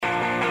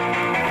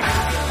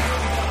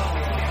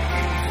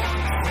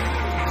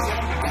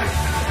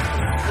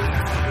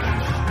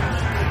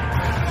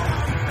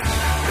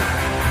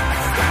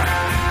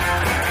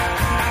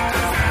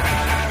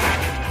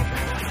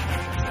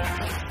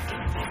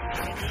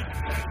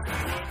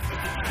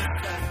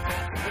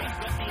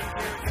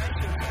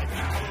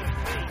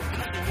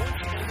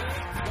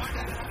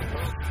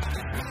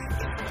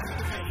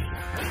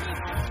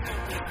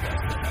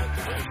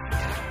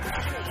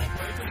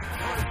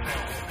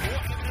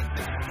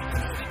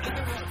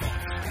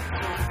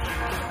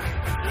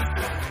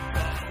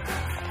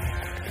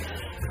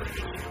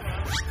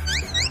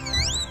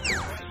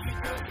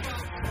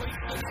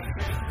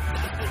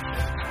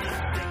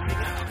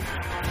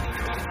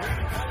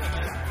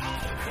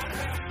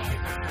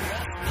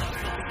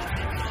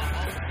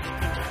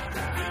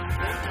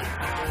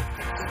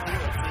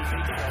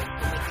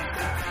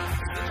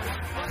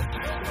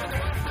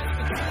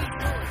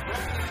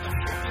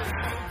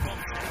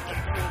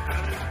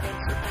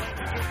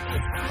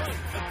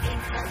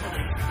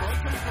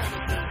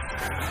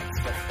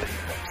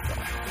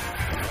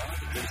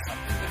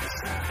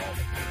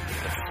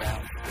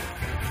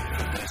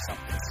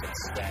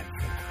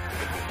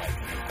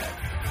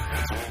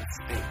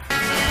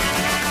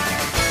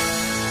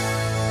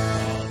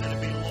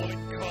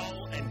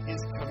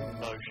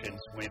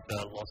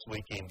lost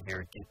weekend here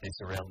at Get This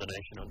Around the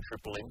Nation on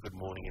Triple M. Good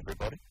morning,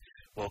 everybody.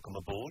 Welcome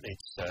aboard.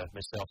 It's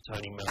myself,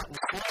 Tony Martin,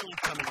 slowly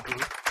coming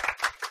good.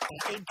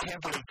 Ed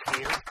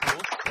Cavalier, of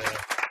course,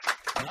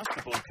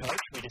 basketball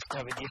coach we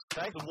discovered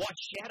yesterday, the White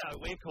Shadow,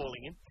 we're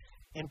calling him,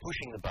 and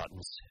pushing the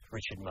buttons,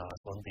 Richard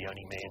Marsland, the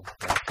only man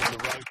from the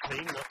road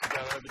team not to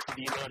go over to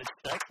the United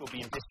States. We'll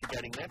be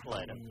investigating that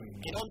later.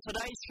 And on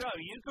today's show,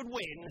 you could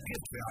win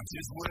gift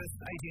vouchers worth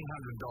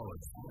 $1,800,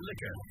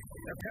 liquor,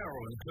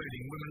 apparel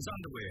including women's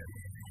underwear,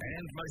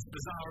 and most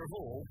bizarre of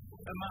all,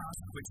 a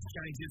mask which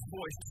changes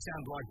voice to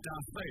sound like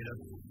Darth Vader,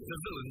 the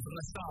villain from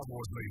the Star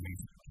Wars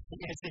movies.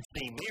 Yes, it's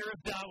the Mayor of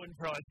Darwin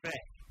prize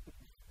back.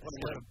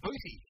 What a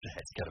booty.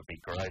 That's got to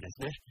be great,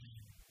 isn't it?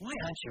 Why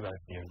aren't you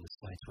over there in the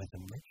States with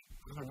them, Mitch?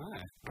 I don't know.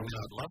 I mean,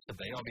 I'd love to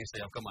be.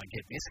 Obviously, I've got my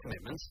Get This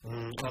commitments.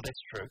 Oh,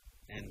 that's true.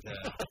 And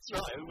that's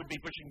right. Who would be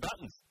pushing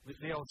buttons?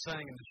 The old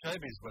saying in the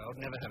showbiz world,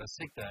 never have a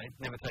sick day,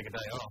 never take a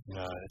day off.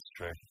 No, that's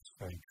true. It's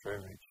very true,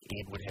 Rich.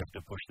 Ed would have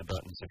to push the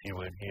buttons if you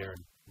weren't here,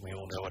 and we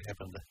all know what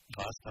happened the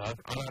last time.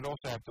 And I'd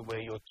also have to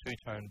wear your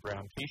two-tone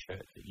brown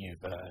T-shirt that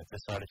you've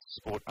decided to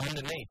sport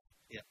underneath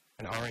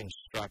an orange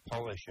striped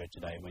polo shirt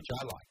today, which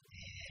I like.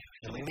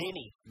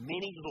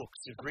 Many looks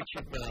of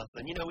Richard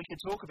Marsland. You know, we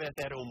could talk about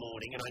that all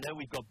morning, and I know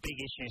we've got big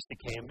issues to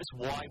canvass.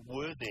 Why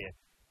were there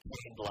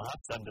canned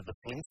laughs under the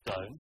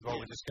Flintstones? Well,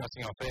 we're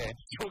discussing off air.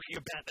 Talking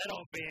about that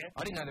off air.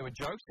 I didn't know there were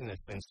jokes in the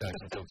Flintstones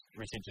until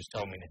Richard just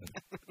told me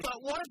that. But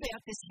what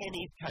about this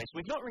Heath case?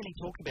 We've not really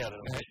talked about it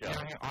on the show.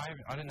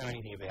 I don't know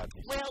anything about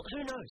this. Well,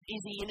 who knows?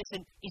 Is he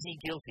innocent? Is he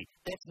guilty?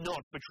 That's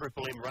not for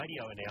Triple M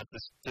radio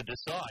announcers to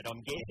decide,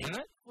 I'm guessing.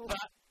 Isn't it?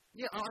 But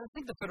yeah, I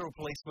think the federal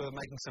police were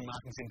making some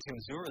markings in Tim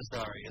Zura's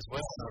diary as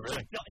well. Oh,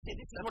 really? No,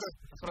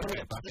 that's what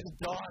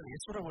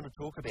I want to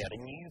talk about.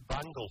 A new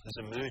bungle has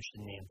emerged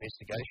in the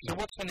investigation. So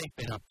what's Heath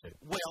been up to?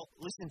 Well,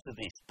 listen to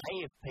this.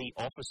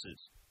 AFP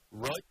officers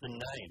wrote the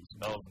names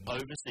of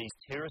overseas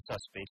terror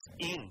suspects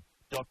in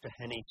Dr.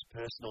 Heath's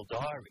personal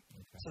diary.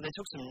 Okay. So they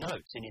took some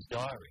notes in his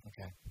diary.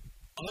 Okay.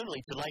 Only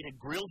to later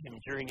grill him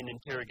during an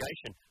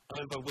interrogation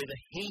over whether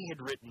he had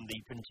written the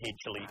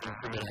potentially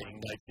incriminating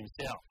notes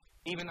himself.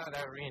 Even though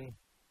they were in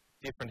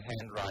different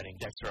handwriting,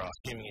 that's right,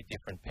 assuming a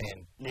different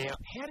pen. Now,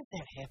 how does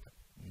that happen?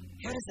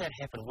 How does that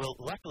happen? Well,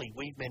 luckily,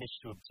 we've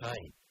managed to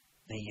obtain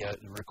the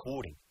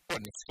recording. What,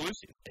 an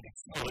exclusive? An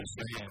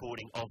exclusive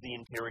recording of the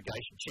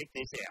interrogation. Check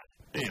this out.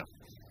 Now,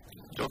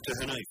 Dr.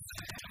 Heath,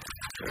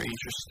 very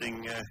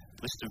interesting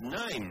list of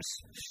names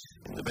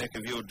in the back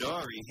of your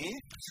diary here.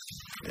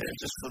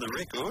 Just for the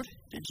record,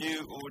 did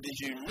you or did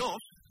you not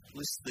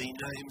list the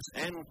names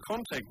and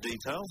contact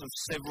details of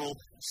several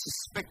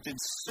suspected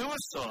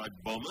suicide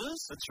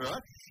bombers, that's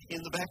right, in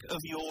the back of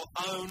your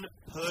own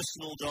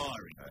personal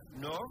diary?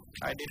 No,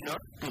 I did not.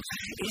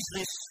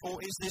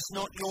 Is this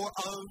not your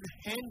own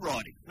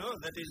handwriting? No,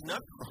 that is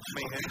not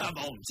my handwriting. Come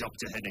on,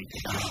 Dr. Heath.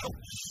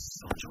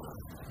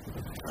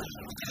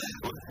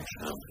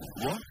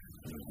 What?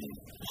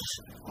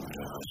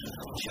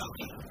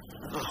 Joking.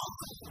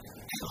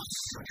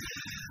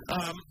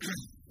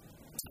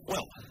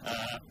 Well,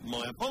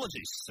 my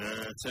apologies.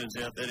 Turns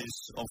out that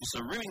is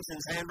Officer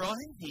Remington's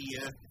handwriting. He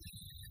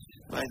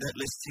made that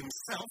list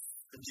himself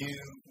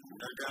due,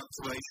 no doubt,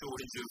 to a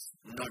shortage of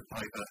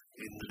notepaper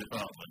in the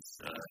department.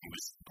 He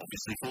was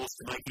obviously forced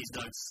to make his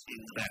notes in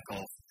the back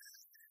of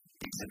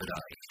Exhibit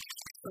A.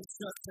 That's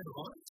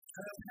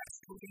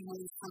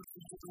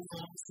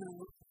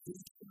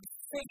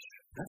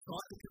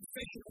right, the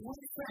confession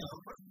was found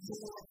in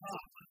your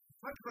apartment.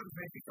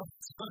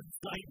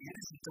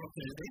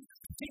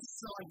 This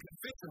signed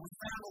confession was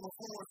found on the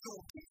floor of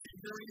your kitchen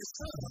during a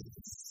search.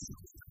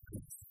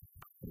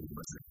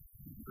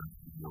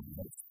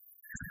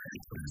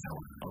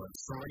 I'm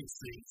sorry,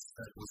 since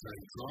that was a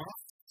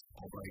draft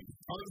of a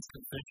proposed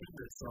confession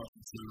that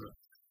Sergeant Zura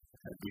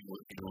had been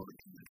working on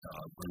in the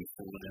car when he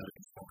fallen out of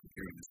his pocket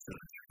during the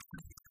search.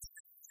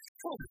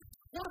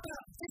 What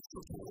about this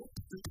report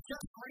that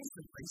just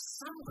recently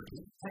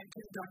somebody had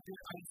conducted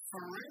a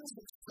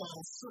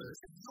forensic-style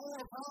search of your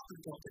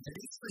apartment, Dr.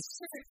 Heath,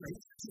 specifically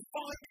to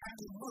find and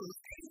remove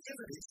any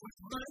evidence which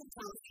may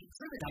prove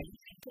incriminating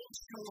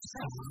against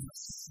yourself?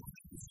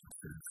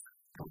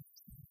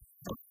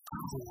 Of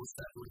course,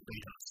 that would be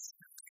us.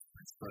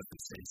 That's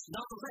perfect sense.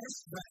 Nonetheless,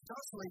 that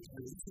does lead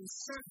me to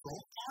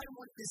several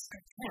eyewitness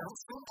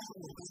accounts from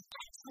onlookers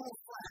at your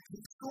flat who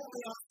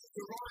shortly after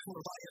the arrival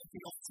of AFP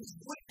officers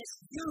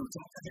witnessed you,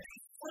 Dr.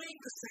 Heath, fleeing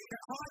the scene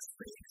at high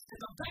speed in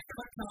the back of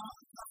a car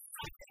with a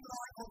flashing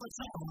light on the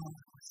top.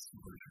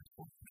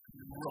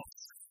 Ross.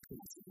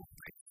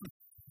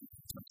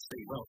 Let's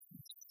see, well,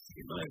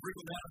 you may have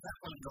wriggled out of that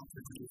one,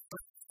 Dr. Heath,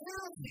 but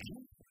now then,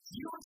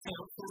 you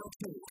account for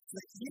reports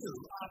that you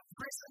are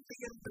presently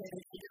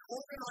embedded in an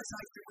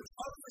organisation which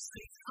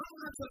oversees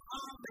hundreds of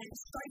armed men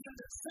stationed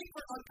at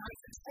secret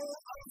locations all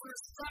over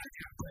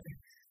Australia.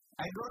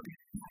 Hang on,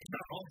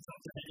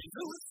 Dr. Heath,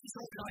 who is this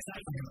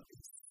organisation?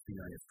 The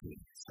AFP.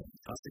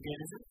 Us again,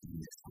 is it?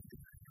 Yes.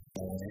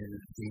 And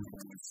he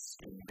was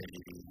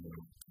embedded in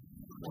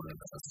one of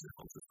the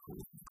circles of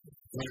court.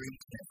 Very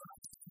clever.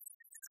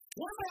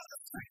 What about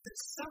the fact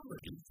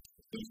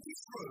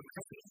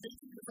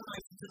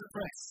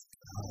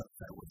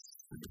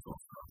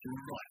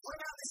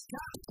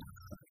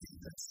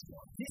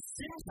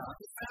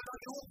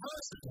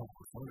I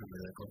remember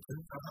that got to.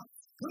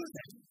 Who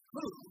then?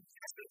 Who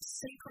has been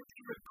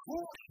secretly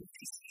recording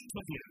this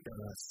interview?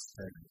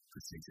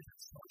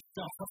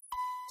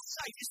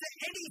 Is there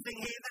anything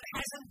here that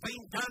hasn't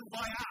been done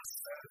by us?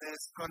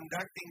 There's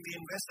conducting the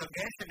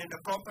investigation in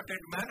a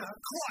competent manner.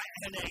 Quiet,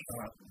 Hanif.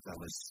 That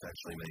was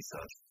actually me,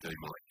 Sarge.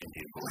 Doing my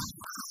Indian voice.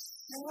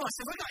 Ross,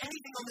 have we got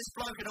anything on this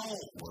bloke at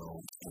all?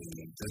 Well,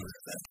 we do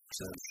have that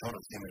shot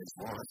of him and his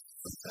wife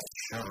with that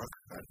shark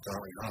at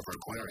Darling Harbour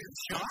Aquarium.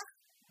 Shark?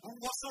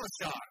 What sort of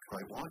shark?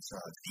 Great white,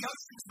 Sarge. The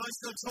ocean's most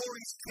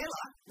notorious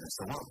killer? That's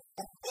the one.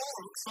 Oh,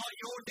 looks like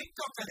you're Dick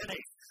Dr.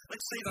 Hanif.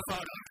 Let's see the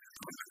photo.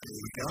 There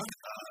you go.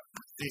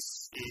 This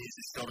is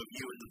a shot of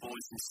you and the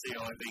boys from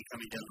CIB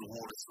coming down the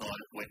water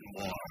slide at Wet and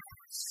Wild.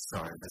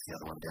 Sorry, that's the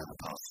other one down the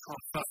path.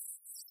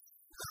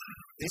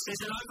 This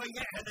isn't over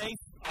yet, Hanif.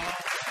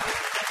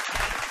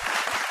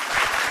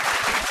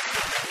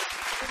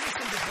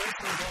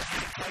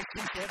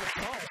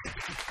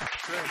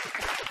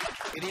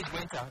 It is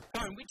winter.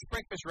 Phone, which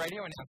breakfast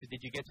radio announcer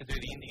did you get to do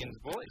the Indians'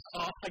 voice?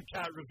 Oh, I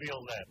can't reveal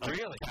that.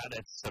 Really?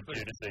 That's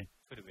subdued to see.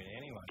 Could have been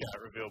anyone.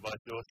 Can't reveal my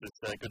sources.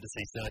 Good to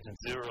see Sergeant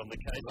Zero on the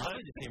case.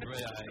 Lovely to see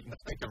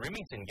Inspector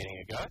Remington getting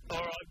a go.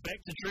 All right, back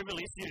to trivial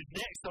issues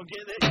next. I'll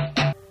get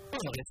there.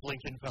 Oh, it's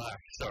Lincoln Park.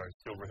 Sorry,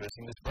 still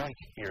rehearsing this break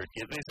here at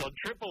Get This on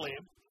Triple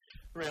M.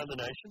 Around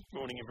the nation.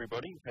 Morning,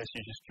 everybody. In case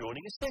you're just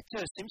joining us, that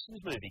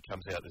Simpsons movie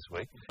comes out this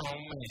week. Oh,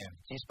 man.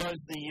 Do you suppose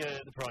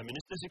the Prime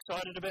Minister's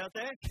excited about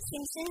that?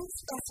 Simpsons,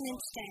 Dustin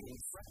and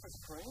Stones.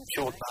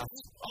 Short bus.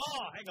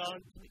 Oh, hang on.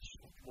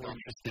 More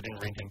interested in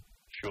renting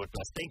short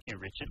bus. Thank you,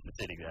 Richard, for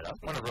setting that up.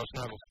 One of Ross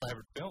Noble's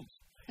favourite films.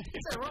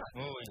 Is that right?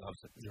 Oh, he loves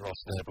it.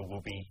 Ross Noble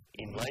will be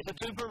in later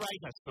to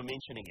berate us for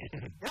mentioning it.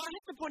 Now, I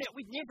have to point out,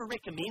 we've never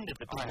recommended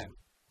the film.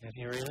 Have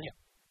you really?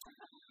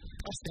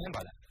 I stand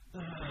by that.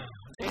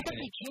 We've got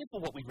to be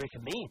careful what we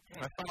recommend.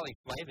 Farley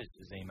Flavors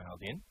has emailed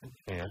in,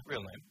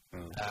 real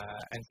name,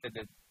 and said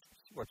that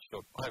I watched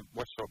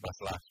Short Bus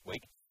last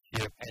week.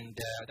 Yep. And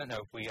I don't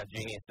know if we are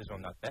geniuses or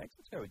nutbags.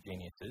 Let's go with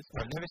geniuses.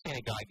 I've never seen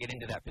a guy get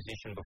into that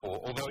position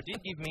before, although it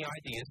did give me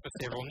ideas for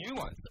several new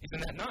ones.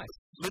 Isn't that nice?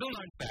 Little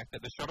known fact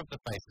that the shot of the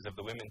faces of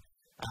the women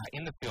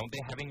in the film,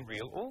 they're having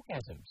real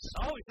orgasms.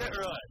 Oh, is that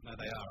right? No,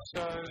 they are.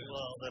 So,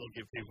 well, that'll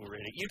give people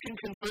ready. You can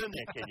confirm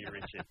that, can you,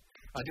 Richard?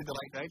 I did the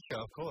Late Date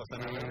Show, of course. I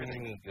know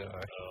everything. Gosh.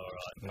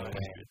 All right.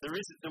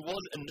 There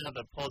was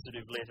another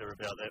positive letter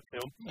about that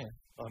film. Yeah.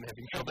 I'm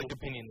having public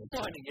opinion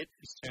finding it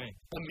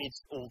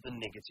amidst all the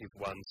negative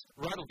ones.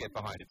 Right, will get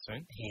behind it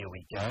soon. Here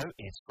we go.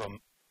 It's from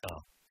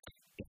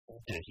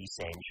Dirty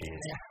Sanchez.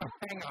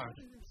 Hang on.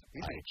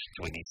 Page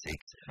 26.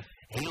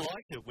 He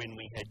liked it when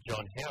we had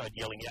John Howard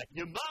yelling out,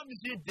 "Your mum's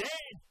your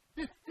dad!"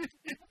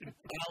 in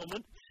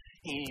Parliament.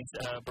 He's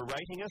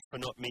berating us for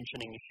not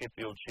mentioning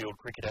Sheffield Shield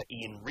cricketer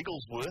Ian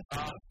Wrigglesworth.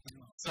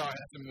 Sorry,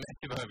 that's a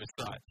massive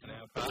oversight.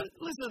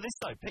 Listen to this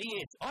though,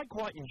 P.S. I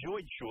quite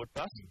enjoyed Short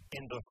Bus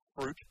and the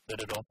fruit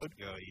that it offered.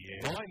 Oh,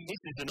 yeah. My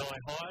missus and I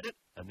hired it,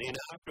 and then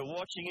after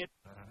watching it,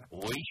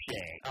 we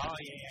shagged. Oh,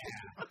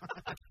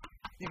 yeah.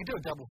 You could do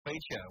a double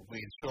feature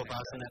with Short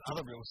Bus and that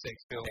other real sex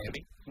film,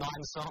 Bambi. 9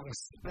 songs,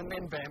 and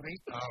then Bambi.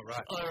 Oh,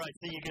 right. All right,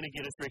 so you're going to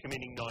get us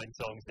recommending 9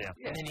 songs now.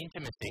 Yeah. And then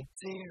Intimacy.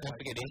 Don't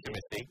forget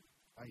Intimacy.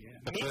 Oh, yeah.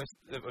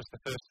 It was the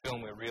first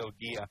film where real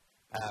gear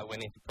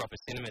went into proper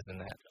cinemas and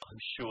that.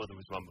 I'm sure there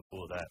was one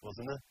before that,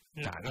 wasn't there?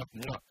 No,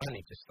 not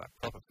only just like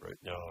proper fruit.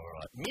 Oh, all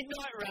right.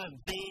 Midnight Run,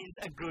 there's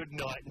a good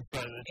night in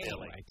front of the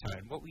telly. Anyway,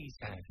 Tone, what were you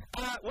saying?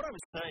 What I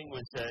was saying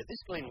was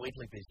this Glenn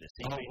Wheatley business.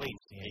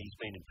 He's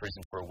been in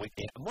prison for a week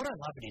now. And what I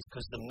love it is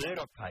because the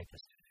Murdoch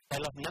papers, they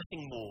love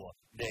nothing more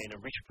than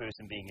a rich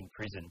person being in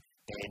prison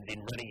and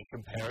then running a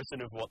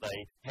comparison of what they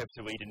have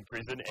to eat in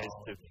prison as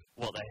to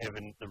what they have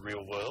in the real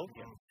world.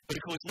 Yeah. But,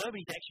 of course,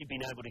 nobody's actually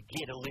been able to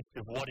get a list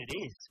of what it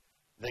is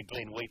that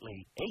Glenn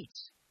Wheatley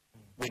eats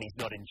when he's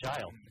not in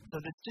jail. So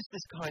there's just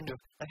this kind of,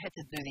 they had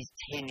to do these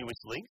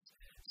tenuous links.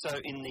 So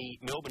in the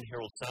Melbourne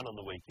Herald Sun on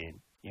the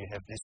weekend, you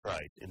have this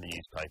phrase in the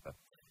newspaper.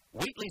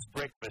 Wheatley's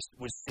breakfast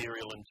was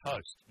cereal and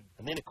toast.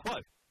 And then a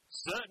quote.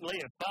 Certainly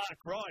a far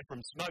cry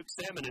from smoked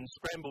salmon and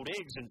scrambled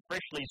eggs and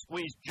freshly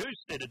squeezed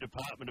juice, said a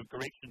Department of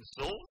Corrections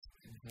source.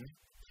 Mm-hmm.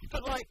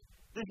 But,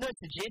 there's no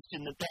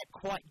suggestion that that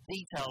quite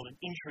detailed and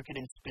intricate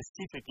and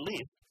specific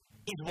list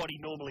is what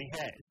he normally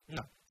has.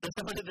 No. So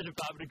someone at the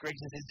Department of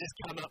Corrections has just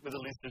come up with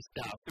a list of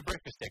stuff, the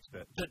breakfast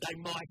expert, that they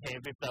might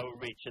have if they were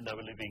rich and they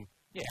were living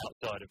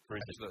outside of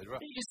prison. Absolutely right.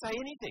 You just say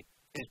anything.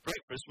 His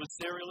breakfast was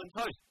cereal and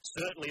toast.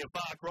 Certainly a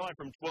far cry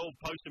from 12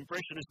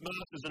 post-impressionist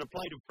masters and a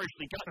plate of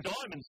freshly cut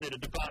diamonds, said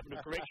a Department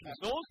of Corrections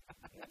source.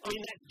 I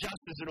mean, that's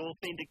just as an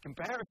authentic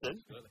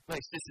comparison.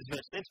 Makes just as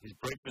much sense. His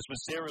breakfast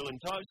was cereal and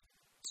toast.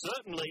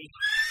 Certainly,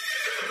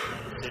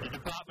 said a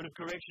Department of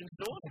Corrections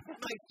source.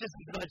 Makes just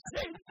as much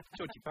sense.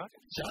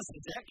 Just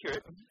as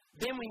accurate.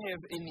 Then we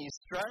have in the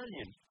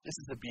Australian, this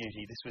is the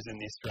beauty, this was in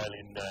the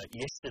Australian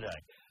yesterday.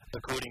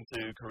 According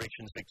to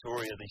Corrections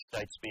Victoria, the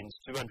state spends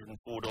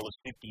 $204.50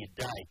 a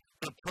day.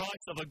 The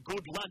price of a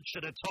good lunch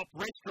at a top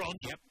restaurant.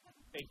 Yep.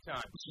 Big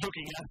time.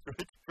 looking after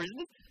its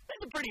prisoners.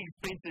 That's a pretty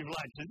expensive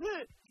lunch, isn't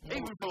it?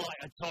 Even for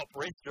like a top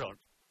restaurant.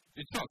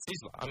 It's not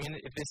Sizzler. I mean,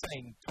 if they're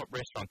saying top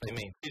restaurant, they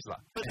mean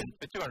Sizzler. And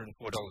for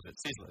 $204 at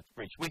Sizzler, it's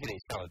rich. We could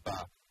eat salad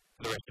bar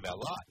for the rest of our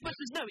lives. But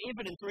there's no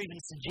evidence or even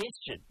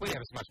suggestion. We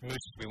have as much mooch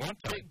as we want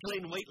to.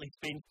 Glenn Wheatley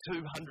spends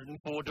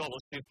 $204.50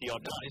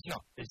 odd. No, it's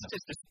not. It's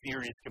just a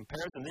spurious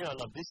comparison. Then I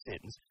love this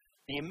sentence.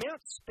 The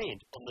amount spent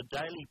on the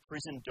daily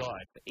prison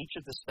diet for each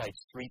of the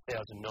state's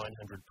 3,900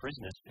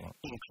 prisoners,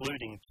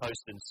 including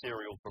toast and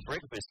cereal for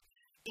breakfast,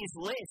 is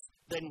less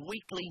than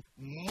Wheatley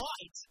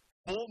might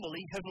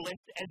formerly have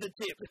left as a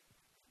tip.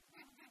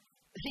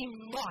 He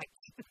might.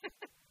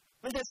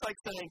 But that's like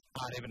saying,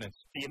 hard evidence.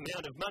 The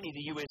amount of money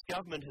the US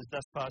government has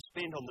thus far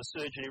spent on the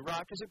surge in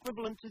Iraq is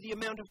equivalent to the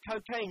amount of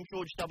cocaine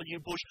George W.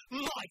 Bush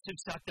might have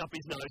sucked up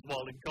his nose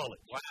while in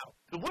college. Wow.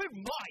 The word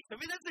might, I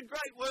mean, that's a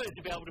great word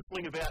to be able to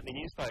fling about in a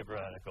newspaper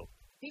article.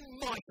 He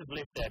might have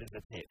left that as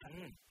a tip.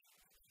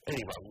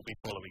 Anyway, we'll be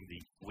following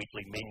the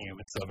weekly menu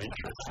with some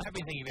interest. I have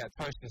been thinking about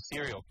toast and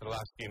cereal for the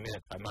last few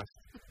minutes, I must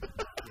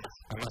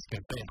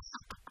confess.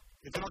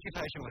 It's an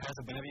occupational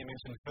hazard whenever you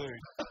mention food.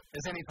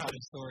 There's any part of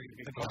the story.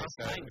 The glass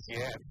things.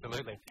 Yeah,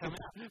 absolutely. Tell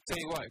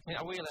you what,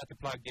 are we allowed to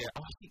plug? Yeah.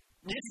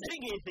 You're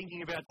sitting here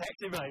thinking about tax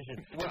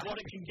evasion and what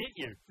it can get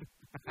you.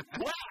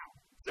 Wow!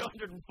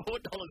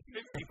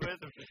 $204.50 worth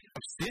of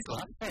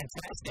Sizzler?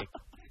 Fantastic.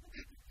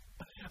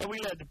 Are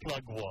we allowed to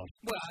plug what?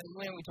 Well,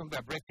 when we talk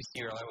about breakfast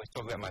cereal, I always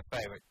talk about my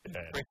favourite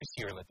breakfast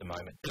cereal at the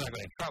moment. Then I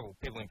got in trouble.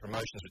 People in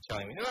promotions were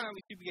telling me, oh,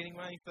 we should be getting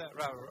money for that.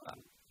 Rah, rah, rah.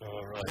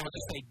 All right. So I'll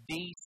just say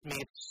D.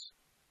 Smith's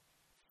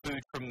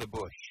Food from the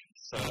Bush.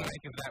 So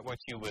make of that what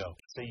you will.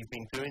 So you've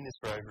been doing this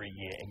for over a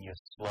year and you're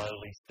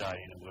slowly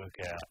starting to work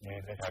out.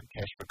 Yeah, that's how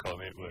cash for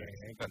comment works.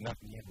 Yeah, got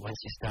nothing yet.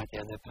 Once you start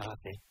down that path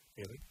there,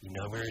 you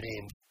know where it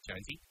ends.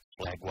 Jonesy.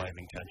 Flag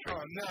waving country.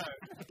 Oh, no.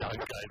 Don't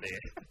go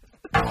there.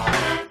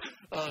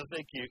 Oh,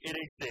 thank you. In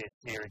excess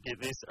here at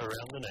Get This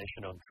Around the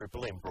Nation on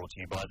Triple M, brought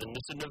to you by the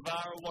Nissan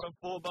Navara. What a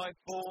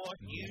 4x4.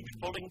 Huge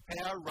pulling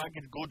power,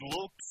 rugged good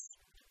looks.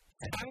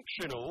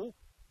 Functional,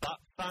 but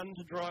fun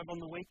to drive on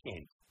the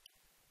weekend.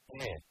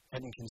 Yeah,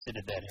 hadn't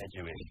considered that, had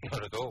you, Eddie?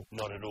 Not at all.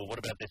 Not at all. What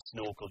about that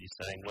snorkel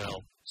you're saying?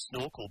 Well,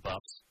 snorkel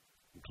buffs,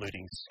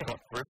 including Scott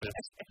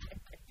Griffiths,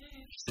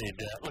 said,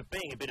 look,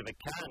 being a bit of a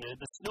car nerd,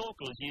 the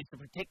snorkel is used to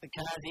protect the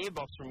car's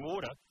airbox from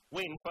water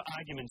when, for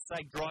argument's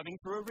sake, driving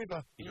through a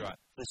river. He's right.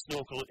 The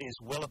snorkel is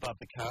well above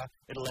the car.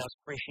 It allows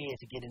fresh air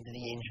to get into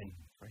the engine.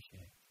 Fresh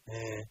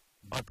air.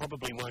 I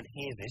probably won't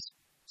hear this,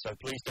 so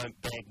please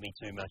don't bag me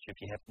too much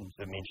if you happen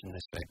to mention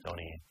this fact on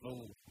air.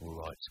 All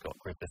right, Scott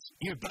Griffiths.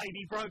 You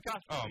baby broker!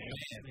 Oh, man.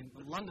 I mean,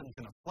 London's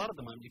in a flood at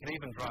the moment. You can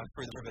even drive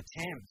through the River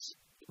Thames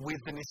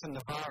with the Nissan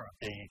Navara.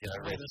 There you go.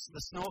 Where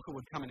the snorkel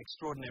would come in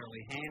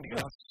extraordinarily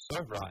handy.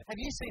 So right. Have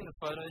you seen the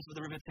photos of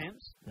the River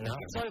Thames? No.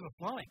 It's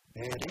overflowing.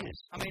 There it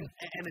is. I mean,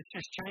 and it's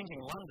just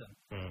changing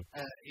London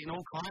in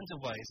all kinds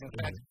of ways. In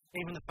fact,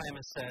 even the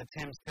famous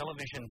Thames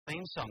television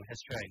theme song has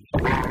changed.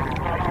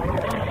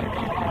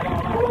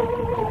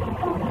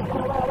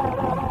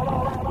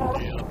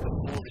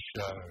 Before the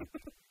show,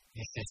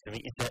 he says to me,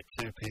 is that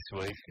 2 piece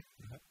week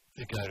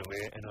to go to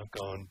where? And I've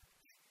gone,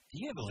 do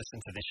you ever listen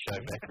to this show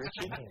back,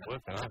 Richard? What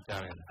can I do?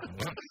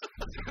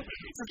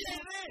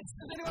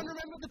 Does anyone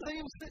remember the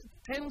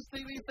Thames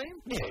TV theme?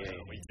 Yeah,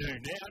 we do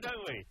now,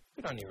 don't we?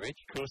 Good on you, Rich.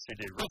 Of course we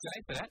do. Okay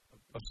for that.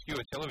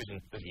 Obscure television.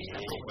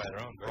 Later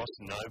on. Ross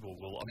Noble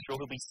will, I'm sure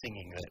he'll be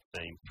singing that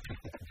theme.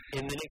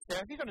 In the next hour,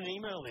 have you got an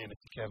email there,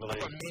 Mr. Cavalier?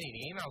 I've got many.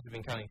 The emails have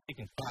been coming thick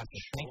and fast,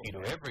 and thank you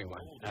to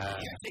everyone.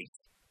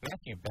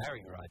 Matthew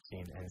Barry writes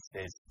in and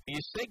says, for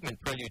your segment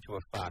Prelude to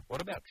a Fart, what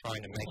about trying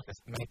to make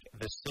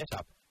the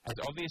setup as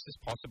obvious as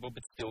possible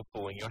but still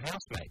fooling your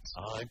housemates?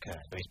 Okay.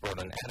 So he's brought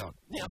an add-on.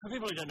 Now, for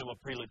people who don't know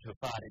what Prelude to a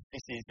Fart is,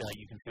 this is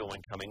you can feel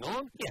one coming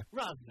on. Yeah.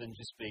 Rather than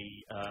just be,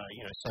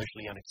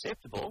 socially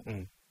unacceptable.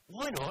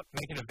 Why not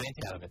make an event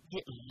out of it?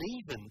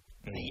 Leaven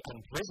the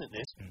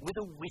unpleasantness with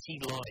a witty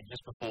line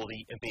just before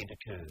the event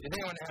occurs. Does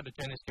anyone know how to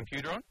turn this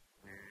computer on?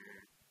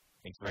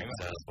 Thanks very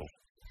much.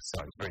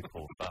 Sorry, it's very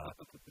poor fart.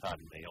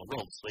 Pardon me. I'll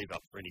roll the sleeve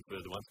up for any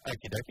further ones.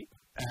 Okie dokie.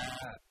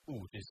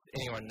 Does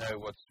anyone know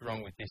what's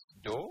wrong with this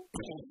door?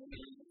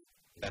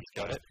 That's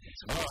got it.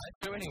 All right.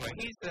 So anyway,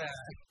 here's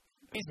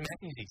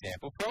Matthew's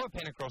example. Throw a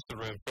pen across the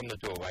room from the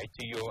doorway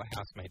to your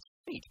housemate's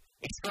feet.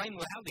 Exclaim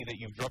loudly that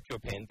you've dropped your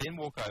pen, then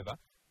walk over,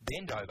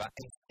 bend over,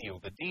 and seal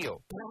the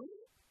deal.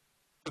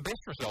 For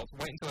best results,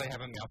 wait until they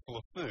have a mouthful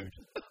of food.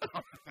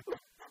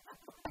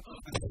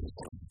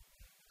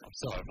 I'm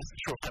sorry, I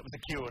wasn't sure if that was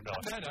a cue or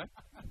not. No.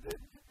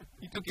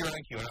 You took your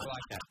own cue, and I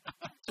like that.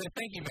 So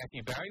thank you,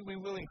 Matthew Barry. We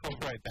will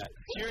incorporate that.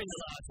 Cheering the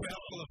last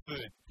mouthful of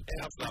food.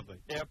 That's lovely.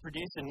 Our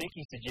producer,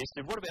 Nikki,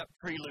 suggested, what about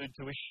Prelude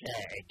to a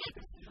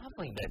Shag?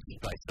 Lovely. That's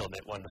based on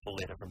that wonderful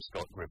letter from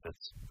Scott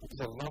Griffiths.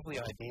 It's a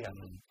lovely idea.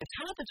 It's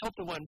hard to top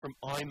the one from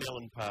I.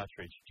 Melon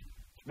Partridge.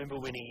 Remember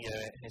when he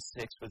has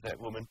sex with that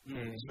woman,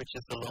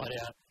 switches the light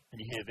out, and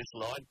you hear this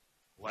line,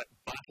 "Let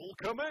battle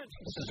commence."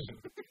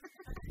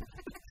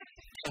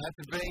 That's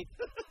a beat.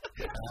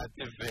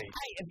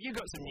 Hey, have you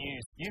got some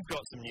news? You've got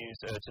some news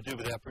to do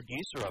with our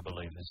producer, I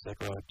believe. Is that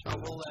right?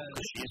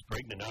 Because she is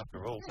pregnant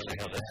after all. So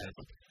how that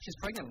happened. She's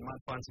pregnant. You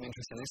might find some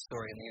interest in this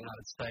story in the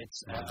United States.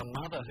 A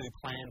mother who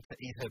planned to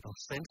eat her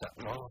placenta.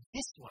 Oh,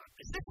 this one.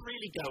 Does this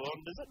really go on,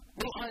 does it?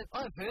 Well,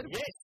 I've heard of it.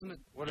 Yes.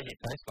 What does it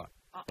taste like?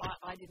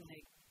 I didn't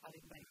make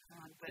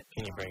none, but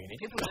Can you bring it in?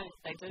 people do.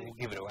 They do. We'll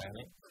give it away, I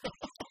think.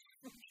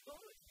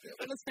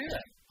 Let's do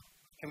that.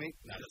 Can we?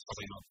 No, that's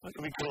probably not. What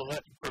can we call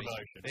that?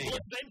 Promotion.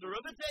 Centre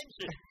of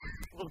attention.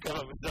 We'll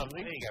come up with something.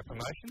 There you go,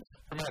 promotions.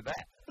 Promote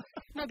that.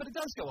 No, but it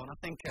does go on. I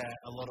think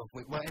a lot of...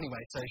 Well,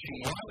 anyway, so she...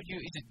 Why would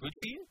you... Is it good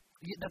for you?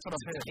 Yeah, that's what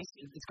I've heard.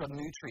 It's got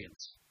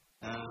nutrients.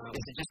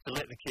 Is it just to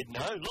let the kid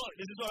know, look,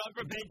 this is what I'm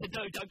prepared to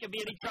do, don't give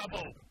me any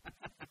trouble.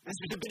 This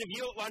was a bit of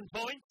you at one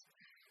point.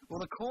 Well,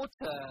 the court,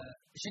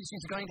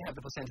 she's going to have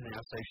the placenta now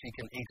so she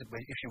can eat it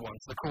if she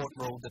wants. The court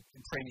ruled that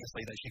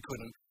previously that she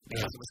couldn't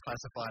because it was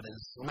classified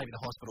as, or maybe the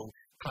hospital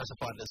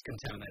classified it as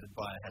contaminated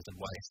biohazard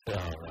waste. The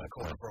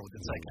court ruled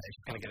it's okay.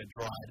 She's going to get it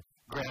dried,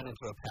 ground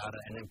into a powder,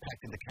 and then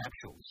packed into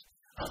capsules.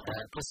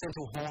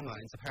 Placental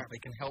hormones apparently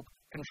can help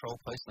control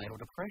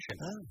postnatal depression.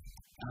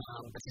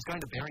 But she's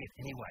going to bury it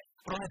anyway.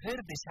 Well, I've heard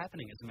of this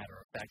happening, as a matter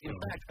of fact. In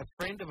fact, a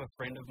friend of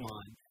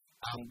mine,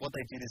 what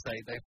they did is they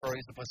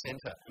froze the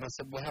placenta. And I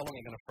said, well, how long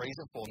are you going to freeze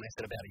it for? And they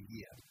said about a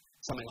year.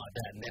 Something like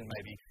that. And then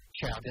maybe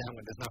chow down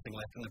when there's nothing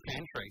left in the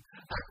pantry.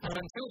 But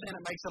until then,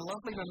 it makes a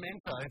lovely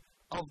memento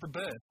of the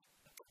birth.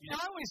 Yeah.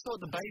 I always thought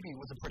the baby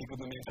was a pretty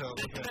good memento of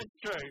the birth. That's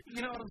true.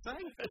 You know what I'm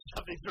saying? That's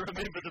something to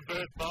remember the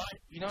birth by.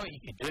 You know what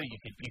you could do? You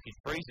could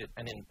freeze it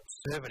and then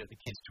serve it at the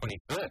kid's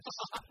 21st.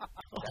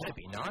 That'd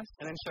be nice.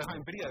 And then show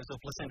home videos of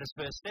placenta's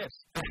first steps.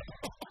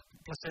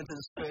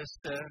 Placenta's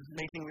first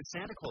meeting with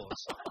Santa Claus.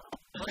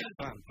 Great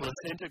fun.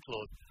 Placenta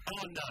Claus.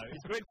 Oh no,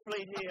 is Red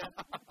Fleet here?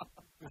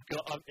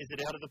 Is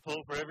it out of the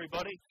pool for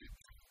everybody?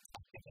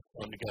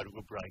 Time to go to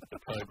a break. The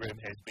program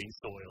has been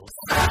soiled.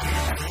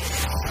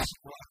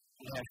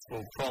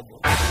 Actual problem.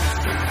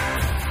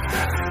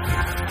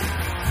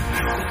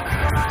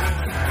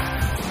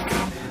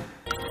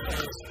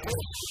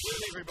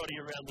 Everybody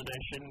around the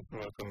nation,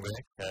 welcome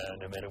back.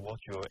 No matter what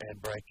your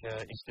ad break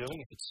is doing,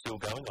 if it's still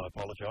going, I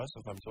apologise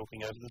if I'm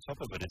talking over the top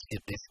of it. Let's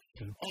get this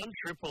on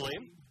Triple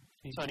M.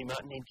 Tony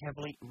Martin, Ian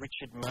Cavalier,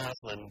 Richard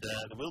Marsland.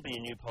 There will be a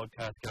new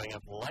podcast going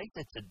up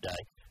later today.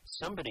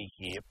 Somebody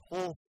here,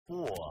 Paul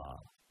Four.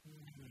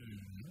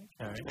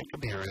 Okay, that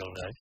could be a real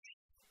name.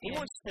 He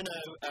wants to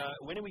know,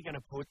 when are we going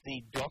to put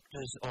the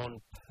Doctors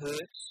on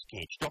Perth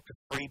sketch? Dr.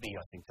 Freebie,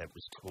 I think that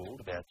was called,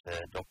 about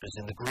doctors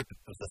in the group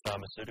of the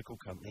pharmaceutical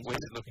companies.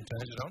 Where's it looking?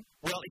 Turns it on?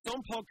 Well, it's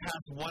on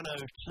podcast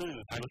 102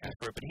 if you're looking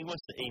for it, but he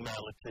wants to email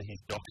it to his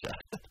doctor.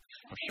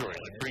 I'm sure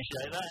he'll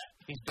appreciate that.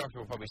 His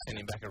doctor will probably send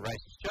him back a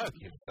racist joke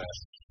if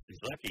he's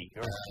lucky.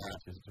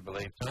 To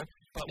believe so.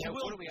 But now,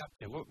 what are we up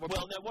to? Well,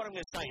 now, what I'm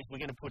going to say is we're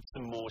going to put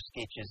some more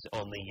sketches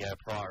on the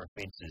prior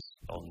offences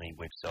on the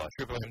website.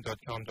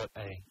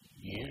 triplem.com.au.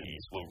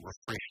 Yes, we'll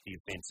refresh the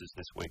offences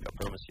this week, I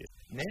promise you.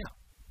 Now.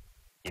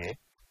 Yeah?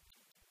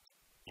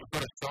 We've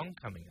got a song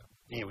coming up.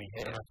 Here we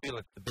have. And I feel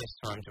it's the best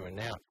time to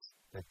announce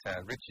that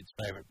Richard's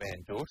favourite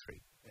band,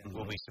 Daughtry,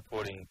 will be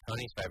supporting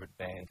Tony's favourite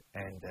band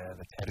and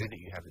the tattoo that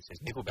you have that says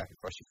Nickelback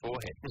across your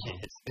forehead.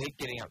 Yes.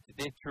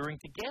 They're touring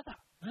together.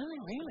 Oh,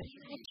 really?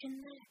 Imagine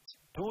that.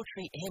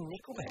 Daughtry and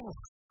Nickelback.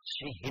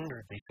 Gee,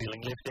 Henry would be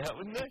feeling left out,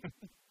 wouldn't he?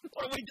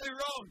 What do we do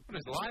wrong? What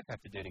does life have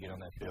to do to get on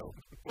that bill?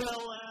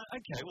 Well,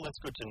 okay, well, that's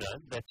good to know.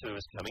 That tour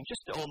is coming.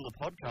 Just on the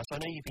podcast,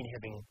 I know you've been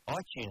having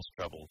iTunes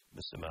trouble,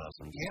 Mr.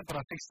 Marsden. Yeah, but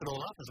I fixed it all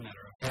up, as a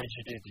matter of fact. How did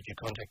you do? Did you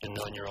contact a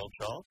 9-year-old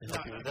child? Is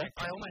happy with that?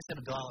 I almost had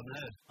a dial a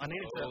nerd. I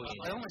needed to.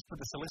 I almost put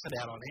the solicit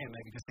out on air,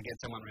 maybe just to get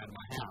someone around to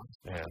my house.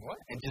 Yeah.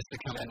 What? And just to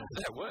come in.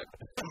 Does that work?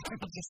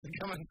 Just to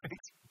come and fix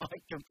my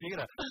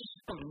computer.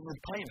 With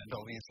payment,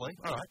 obviously.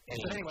 All right.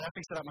 But anyway, I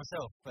fixed it up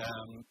myself. I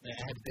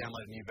had to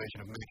download a new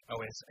version of Mac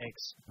OS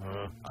X.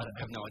 I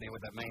have no idea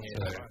what that means.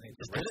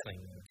 It's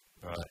wrestling.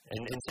 Right.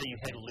 And so you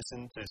had to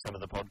listen to some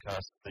of the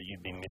podcasts that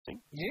you've been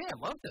missing? Yeah,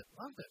 loved it.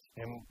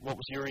 And what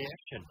was your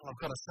reaction? I've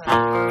got to say.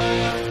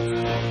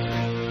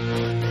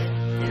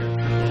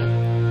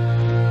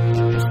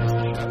 It's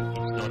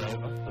not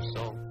over. The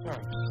song. Sorry,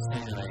 I'm just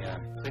seeing a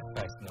cliff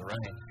face in the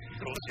rain. Of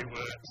course you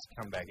were. Just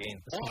come back in.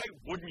 Why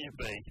wouldn't you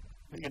be?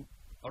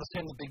 I'll just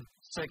turn the big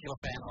circular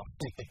fan off.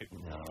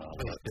 No,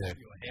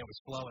 Your hair was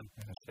flowing.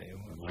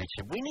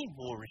 Richard. We need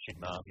more Richard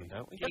Marsden,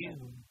 don't we? Don't you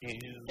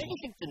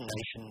think the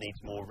nation needs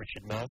more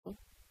Richard Marsden?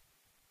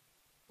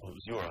 Well, it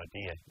was your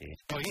idea,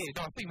 Ed. Oh, yeah,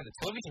 no, I'm thinking of the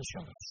television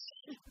show.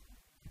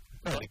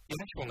 No, the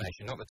actual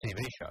nation, not the TV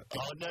show.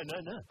 Oh, no.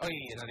 Oh,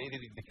 yeah, no,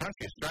 the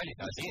country, Australia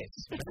does,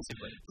 yes,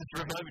 massively. Just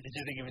for a moment, did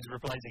you think he was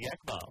replacing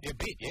Akbar? Yeah, a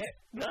bit, yeah.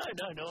 No,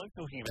 I'm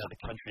talking about the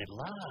country at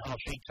large.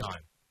 Oh, big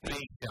time. Big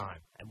time.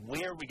 And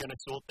where are we going to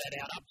sort that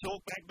out? Up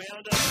Talk Back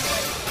Bounder.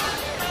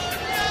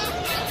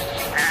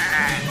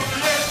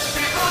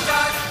 People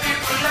die,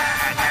 people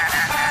lie.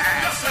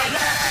 Yes, I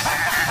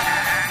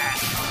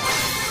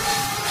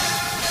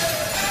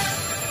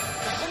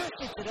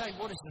Today,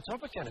 what is the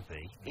topic going to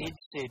be? Ed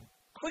said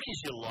quick as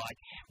you like,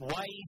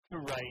 ways to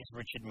raise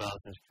Richard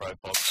Marsden's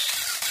profile.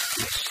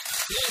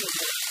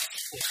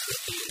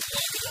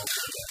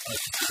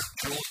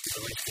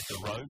 The rest of the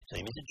Rogue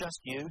team. Is it just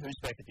you? Who's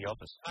back at the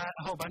office? A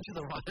whole bunch of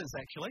the writers,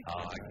 actually.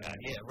 Oh, okay.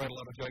 Yeah, wrote a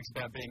lot of jokes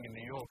about being in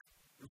New York.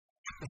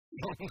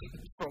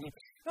 from the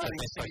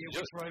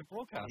Road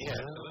broadcast. Yeah.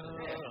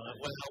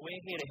 Well,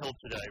 we're here to help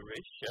today,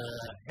 Rich.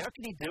 How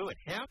can he do it?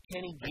 How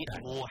can he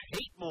get more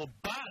heat, more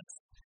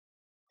buzz?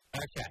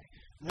 Okay.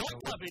 Not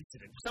love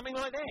incident. Something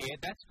like that. Yeah,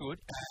 that's good.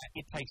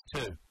 It takes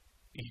two.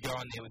 You can go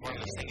on there with one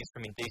of the singers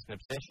from Indecent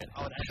Obsession.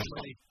 Oh, that's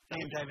actually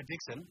Team David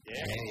Dixon.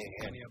 Yeah.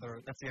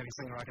 That's the only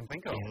singer I can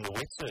think of. In the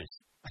wetsuits.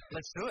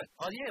 Let's do it.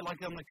 Oh, yeah,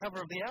 like on the cover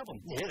of the album.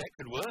 Yeah, that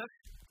could work.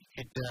 You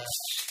could David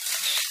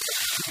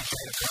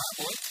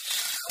Bravo.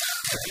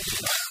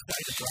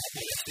 David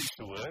Bravo seems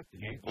to work.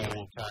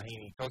 Or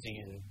Tahini Tozzy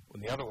and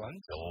the other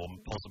ones. Or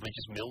possibly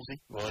just Millsy.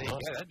 Well, yeah,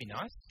 that'd be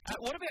nice.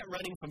 What about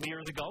running for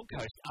Mayor of the Gold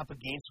Coast up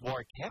against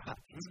Warwick Kappa?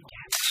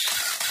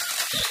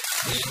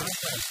 A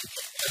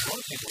lot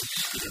of people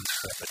didn't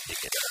grab a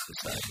ticket at the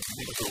same.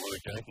 People were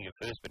joking at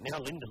first, but now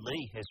Linda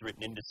Lee has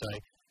written in to say,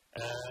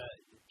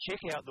 check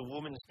out the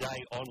Women's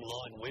Day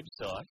online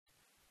website.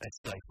 That's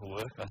safe for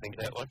work, I think,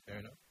 that one. Fair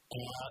enough.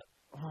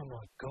 Oh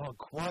my God,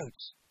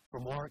 quotes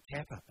from Warwick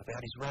Kappa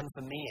about his run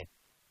for mayor.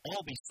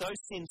 I'll be so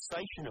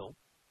sensational,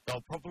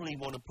 they'll probably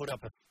want to put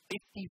up a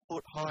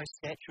 50-foot high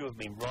statue of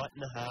me right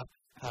in the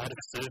heart of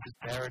Surfers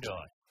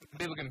Paradise.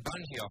 People can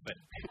bungee off it.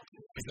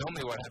 It's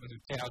normally what happens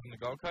with towers on the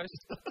Gold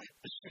Coast.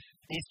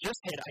 He's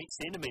just had 8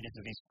 centimetres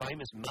of his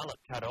famous mullet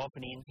cut off,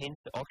 and he intends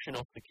to auction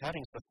off the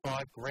cuttings for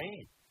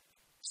 $5,000.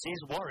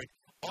 Says Warwick,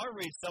 I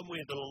read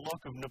somewhere that a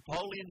lock of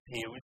Napoleon's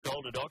hair was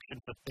sold at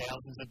auction for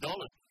thousands of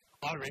dollars.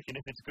 I reckon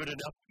if it's good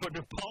enough for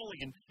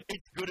Napoleon,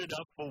 it's good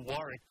enough for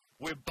Warwick.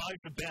 We're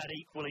both about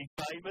equally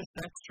famous.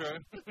 That's true.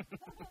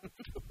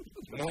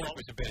 Warwick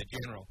was a better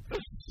general.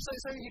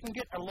 So you can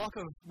get a lock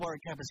of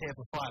Warwick Kappa's hair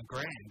for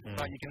 $5,000,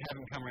 but you can have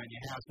him come around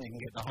your house and you can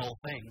get the whole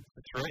thing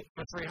for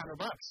 $300.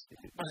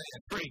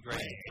 $3,000.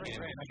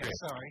 Okay,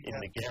 sorry. In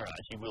the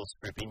garage, you will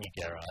strip in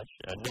your garage,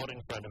 not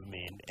in front of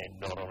men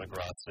and not on a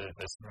grass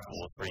surface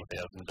for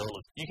 $3,000.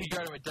 You could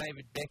go to a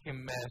David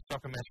Beckham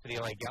soccer match for the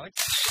LA Galaxy.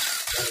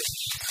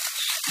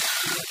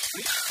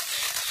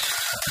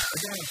 I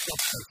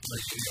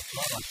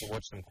like to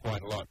watch them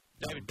quite a lot.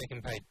 David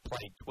Beckham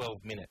played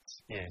 12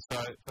 minutes. Yeah.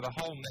 So for the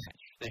whole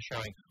match, they're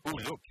showing, oh,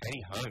 look,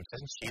 Katie Holmes,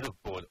 doesn't she look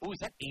bored? Oh, is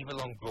that Eva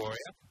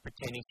Longoria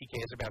pretending she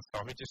cares about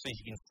soccer just so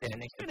she can stand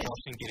next to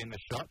Posh and get in the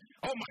shot?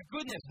 Oh, my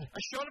goodness,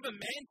 a shot of a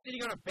man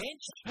sitting on a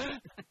bench?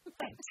 Fantastic.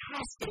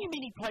 What do you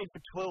mean he played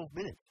for 12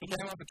 minutes? He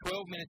came on for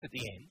 12 minutes at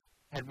the end,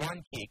 had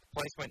one kick,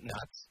 place went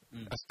nuts,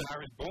 a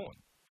star is born.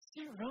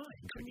 Yeah, right.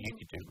 You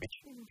could do,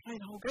 Rich. Play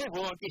the whole game.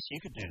 Well, I guess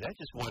you could do that.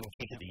 Just one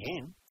kick at the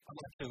end. I'd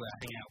like to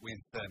hang out with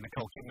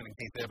Nicole Kidman and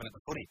Keith Urban at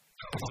the footy.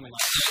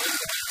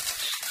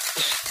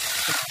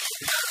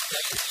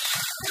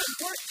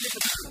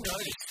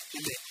 In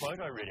that quote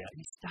I read out,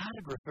 he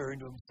started referring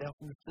to himself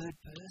in the third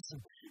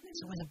person.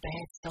 So when a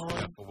bad sign.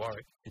 Enough for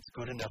Warwick. It's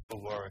good enough for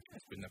Warwick.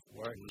 That's good enough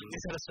for Warwick. Is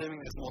that assuming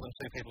there's more than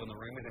 2 people in the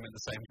room with him at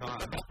the same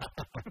time?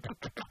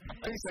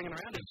 Who's singing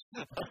around him?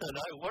 I don't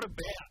know. What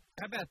about?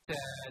 How about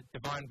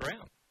Divine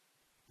Brown?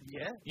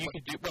 Yeah. You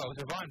could do,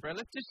 Divine Brown,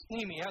 let's just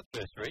hear me out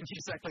first, Rich.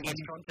 Exactly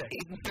what's context.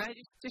 No,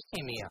 just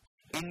hear me out.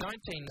 In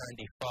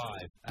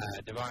 1995,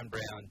 Divine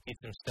Brown did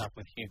some stuff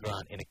with Hugh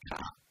Grant in a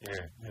car.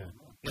 Yeah.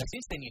 Now,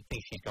 since then, you'd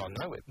think she's gone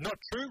nowhere. Not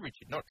true,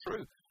 Richard, not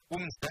true.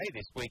 Women's Day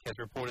this week has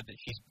reported that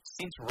she's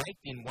since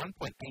raked in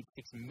 $1.86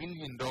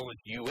 million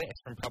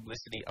US from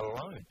publicity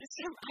alone.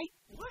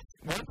 What?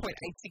 $1.86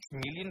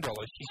 million.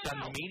 She's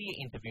done media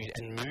interviews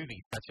and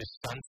movies such as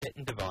Sunset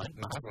and Divine,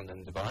 Marsland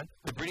and Divine,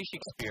 The British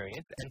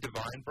Experience, and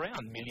Divine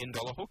Brown, $1 million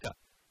hooker.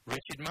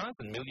 Richard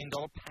Marsden, $1 million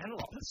panel.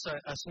 So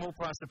a small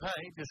price to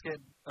pay, just get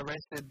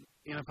arrested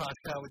in a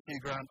parked car with Hugh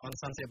Grant on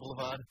Sunset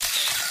Boulevard.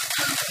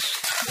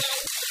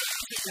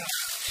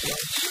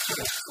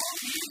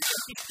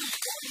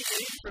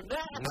 From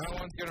that. No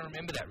one's going to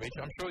remember that, Rich.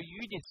 I'm sure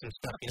you did some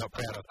stuff you're not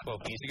proud of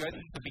 12 years ago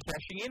that you could be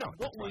cashing in on.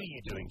 What were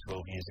you doing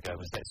 12 years ago?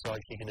 Was that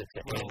sidekicking it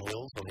to Ann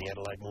Wills on the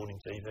Adelaide Morning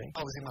TV?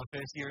 I was in my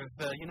first year of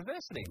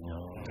university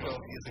 12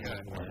 years ago.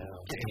 Wow.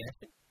 Getting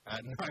acting?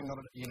 No, not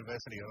at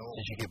university at all.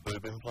 Did you get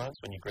boob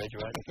implants when you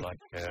graduated? Like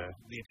the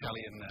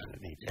Italian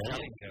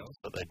girls.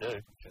 But they do.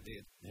 I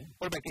did. Yeah.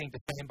 What about getting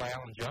defamed by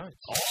Alan Jones?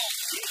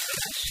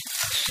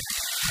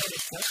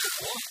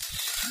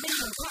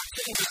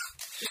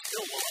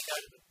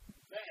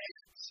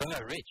 So,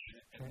 Rich,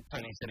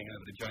 Tony's sitting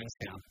over to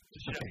Jonestown.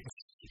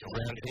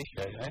 Around this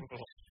show, eh?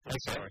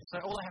 Okay. So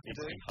all I have to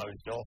do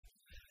hosed off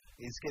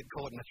is get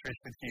caught in a trish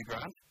with Hugh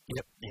Grant.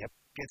 Yep.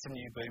 Get some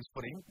new boobs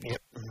put in.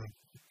 Yep.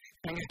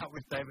 Hang out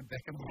with David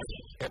Beckham.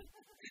 Yep.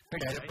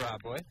 Okay, the bra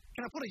boy.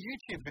 Can I put a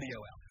YouTube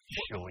video out?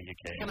 Sure you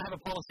can. Can I have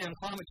a policy on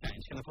climate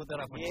change? Can I put that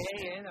up?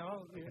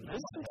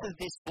 Listen to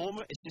this.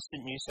 Former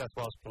Assistant New South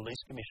Wales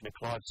Police Commissioner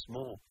Clive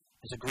Small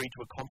has agreed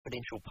to a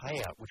confidential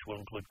payout which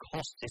will include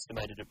costs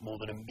estimated at more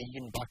than $1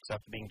 million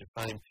after being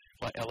defamed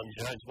wrestler Alan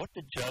Jones. What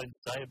did Jones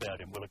say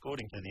about him? Well,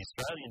 according to the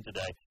Australian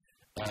today,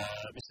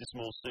 Mr.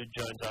 Small sued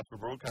Jones after a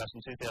broadcast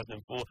in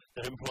 2004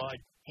 that implied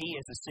he,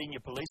 as a senior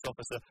police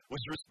officer,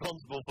 was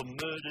responsible for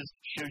murders,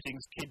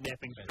 shootings,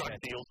 kidnappings, drug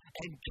deals,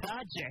 and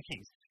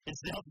carjackings in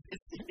South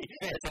Sydney.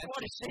 It's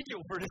quite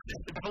essential for an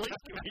assistant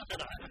police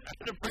commissioner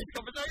in a press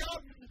conference.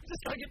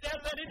 Just got to get down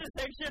to that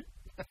intersection.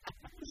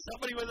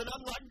 Somebody with an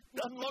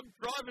unlocked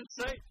driver's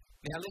seat.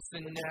 Now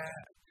listen,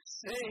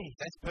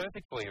 that's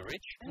perfect for you,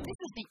 Rich. And this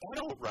is the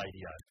adult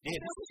radio. Yeah,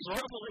 this is what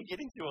we're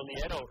getting to on the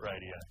adult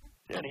radio.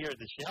 Down here at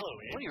the shallow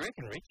end. What do you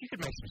reckon, Rich? You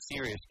could make some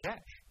serious cash.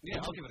 Yeah,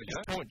 I'll give it a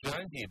go. Point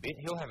Jonesy a bit.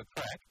 He'll have a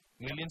crack.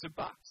 Millions of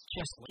bucks.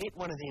 Just get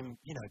one of them,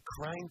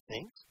 crane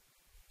things.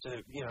 So,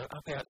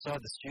 up outside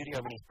the studio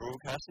when he's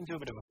broadcasting, do a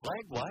bit of a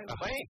flag wave.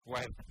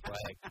 Wave the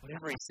flag.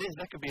 Whatever he says,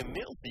 that could be a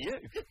meal for you.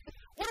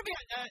 What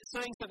about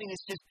saying something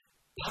that's just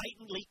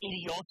patently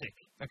idiotic?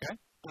 Okay.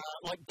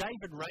 Like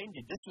David Rain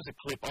did. This was a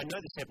clip. I know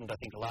this happened, I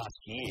think, last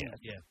year.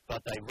 Yeah.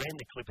 But they ran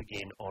the clip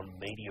again on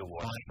Media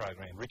Watch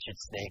program. Richard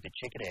snagged it.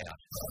 Check it out.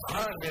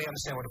 I don't really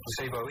understand what a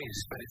placebo is,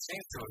 but it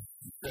seems to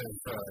have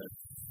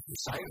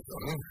saved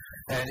them.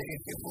 And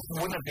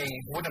wouldn't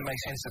it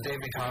make sense that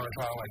every time a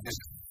trial like this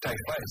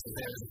takes place, that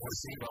there's a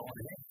placebo on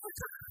it?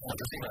 A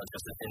placebo is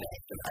just an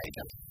inactive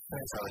agent.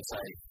 So it's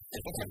a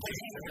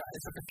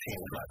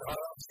pretend drug. I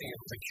don't think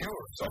it's a cure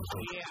of some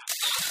sort. Yeah.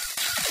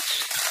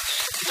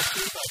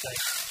 David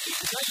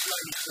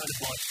Rain is kind of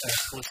like a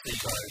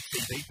placebo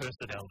TV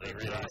personality,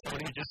 really.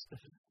 Someone who just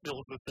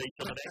fills the seat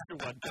till an extra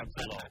one comes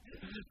along.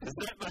 Does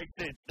that make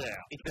sense now?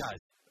 It does.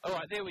 All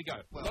right, there we go.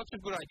 Well, lots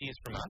of good ideas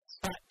from us.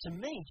 But to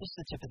me, just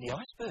the tip of the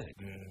iceberg.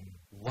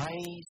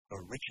 Ways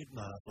for Richard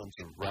Marlin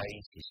to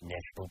raise his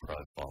national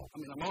profile. I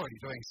mean, I'm already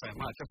doing so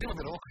much. I feel a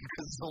bit awkward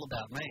because it's all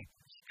about me.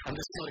 I'm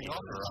just feeling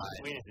awkward.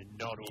 Right. It is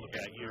not all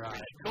about you,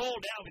 right? Call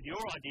now with your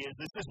ideas.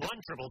 This is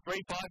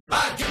 1-333-5.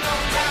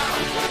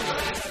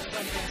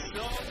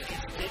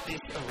 Get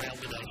this around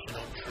the nation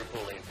on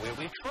Triple M, where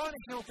we're trying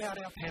to help out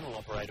our panel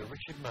operator,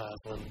 Richard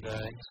Marsland.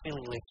 He's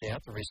feeling left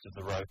out. The rest of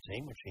the road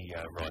team, which he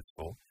writes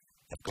for,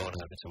 have gone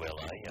over to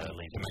LA,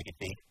 leave to make it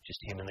big.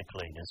 Just him and the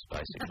cleaners,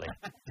 basically.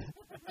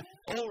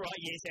 All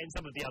right, yes, and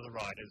some of the other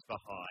riders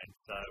behind.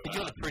 So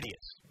you're the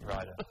prettiest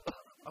rider.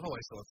 I've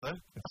always thought so.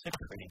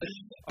 Pretty.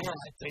 All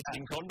right,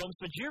 testing condoms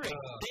for jury.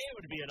 There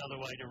would be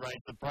another way to raise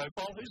the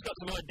profile. Who's got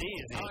some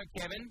ideas here? Hi,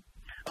 Kevin.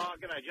 Oh,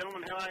 g'day,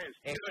 gentlemen. How are you?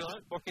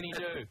 Excellent. What can he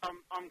do?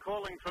 I'm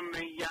calling from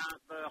the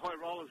High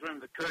Rollers room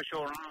at the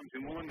Kershaw Arms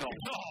in Wollongong.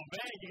 Oh,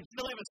 man, you can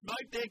still have a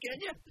smoke there,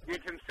 can you? You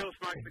can still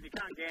smoke, but you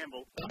can't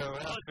gamble. Fair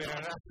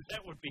enough.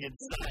 That would be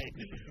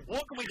insane.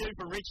 What can we do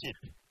for Richard?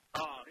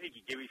 Oh, he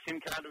could give his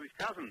SIM card to his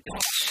cousin.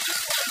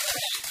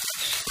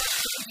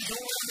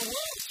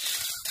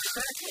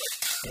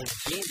 And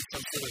then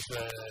some sort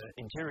of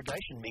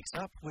interrogation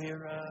mix-up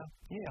where, a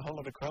whole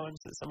lot of crimes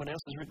that someone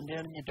else has written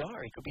down in your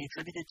diary could be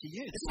attributed to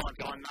you. This might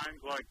find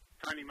names like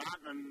Tony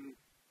Martin and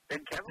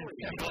Ben Cavalier.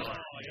 Oh,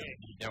 yeah.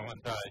 You don't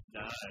want those.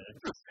 No,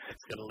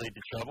 it's going to lead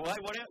to trouble.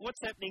 Hey,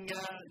 what's happening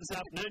this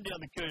afternoon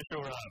down the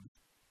Kershaw Arms?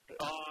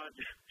 Oh,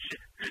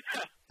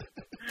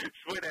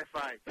 Sweet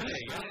FA. There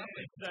you go.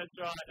 That's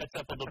right. That's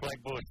up on the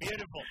blackboard.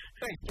 Beautiful.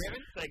 Thanks,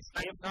 Kevin. Thanks,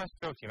 Kevin. Nice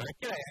to talk to you, mate.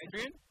 G'day,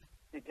 Adrian.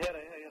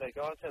 G'day,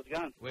 guys. How's it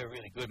going? We're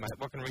really good, mate.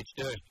 What can Rich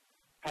do?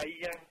 Hey,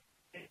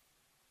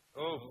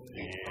 Oh,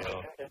 yeah.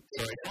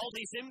 Sorry.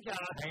 Faulty SIM card.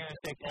 Hang on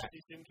a sec.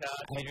 Faulty SIM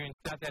card. Adrian,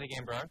 start that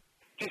again, bro.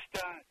 just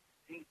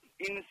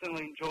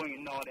innocently enjoying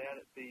a night out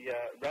at the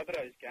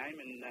Rabbitohs game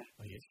and a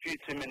few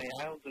too many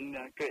ales and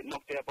get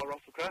knocked out by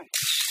Russell Crowe.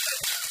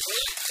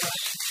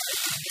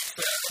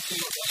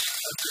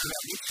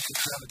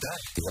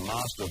 He's a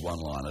master of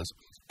one-liners,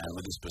 and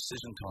with his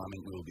precision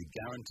timing, we will be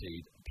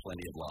guaranteed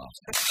plenty of laughs.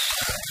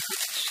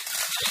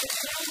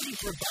 How would he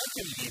provoke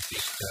him, do you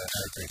think,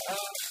 Adrian?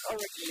 I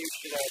reckon you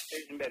should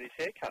tease him about his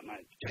haircut,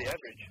 mate. It's pretty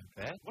average.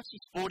 Okay. What's he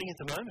sporting at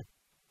the moment?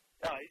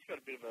 Oh, he's got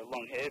a bit of a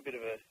long hair, bit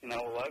of a,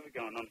 all over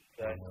going on.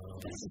 So.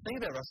 That's the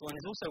thing about Russell, and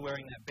he's also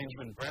wearing that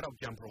Benjamin Braddock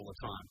jumper all the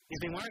time.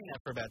 He's been wearing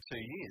that for about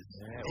 2 years.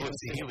 Yeah, well,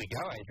 here we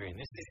go, Adrian.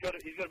 He's got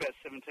about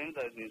 17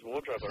 of those in his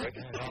wardrobe, I reckon.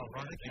 Isn't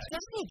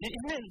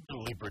that a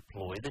deliberate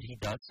ploy that he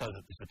does so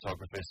that the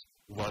photographers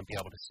won't be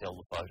able to sell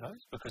the photos?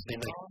 Because then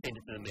they send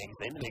it to the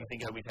magazine. The magazine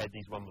go, we've had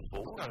these one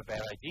before. Not a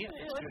bad idea.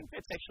 Yeah, I think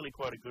that's actually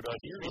quite a good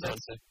idea. Well,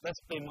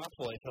 that's been my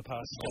ploy for the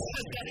past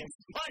That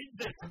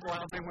explains it.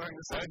 Why I've been wearing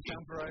the same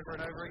jumper over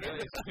and over again.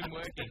 It's been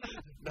working.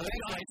 No,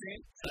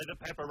 Adrian. So the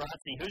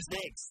paparazzi. Who's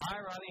next? Hi,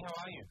 Riley. How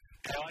are you?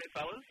 How are you,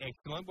 fellas?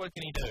 Excellent. What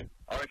can he do?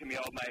 I reckon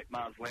the old mate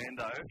Mars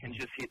Lando can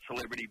just hit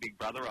Celebrity Big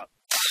Brother up.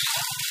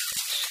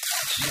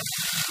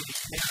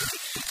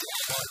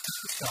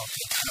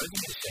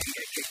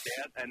 Get kicked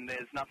out, and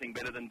there's nothing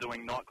better than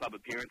doing nightclub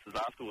appearances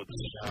afterwards.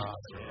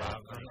 I've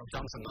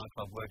done some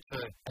nightclub work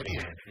too.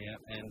 Yeah,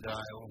 and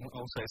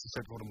also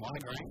susceptible to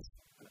migraines.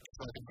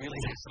 So I could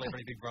really do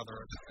Celebrity Big Brother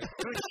a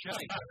good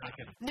shape, I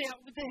reckon. Now,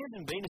 there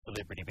hasn't been a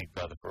Celebrity Big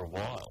Brother for a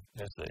while,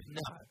 has there?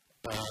 No.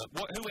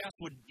 Who else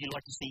would you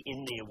like to see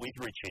in there with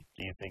Richard,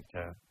 do you think,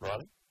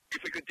 Riley? if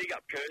we could dig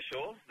up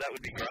Kershaw, that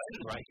would be great.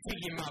 Right.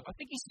 Dig him up. I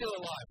think he's still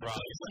alive, right?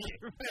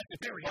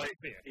 Very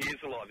he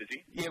is alive, is he?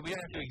 Yeah, we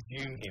don't have to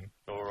exhume him.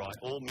 All right.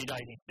 All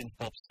mid-80s synth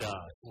pop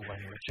stars.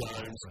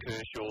 Jones,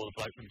 Kershaw, the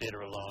bloke from Dead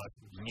or Alive,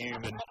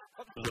 Newman,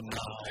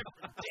 Lamar.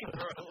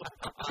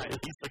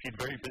 He's looking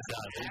very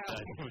bizarre these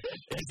days.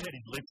 He's had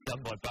his lips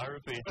done by Burrow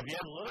Bears. Have you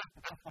had a look?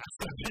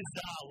 It's a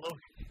bizarre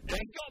look. And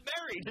he got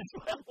married as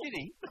well, did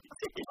he?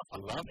 I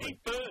love it.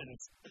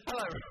 Burns.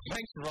 Hello.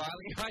 Thanks,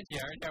 Riley. Hi,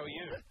 Jared. How are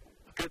you?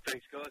 Good,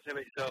 thanks, guys. How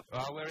about yourself?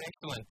 Oh, we're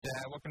excellent.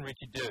 What can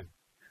Richard do?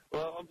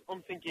 Well,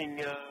 I'm thinking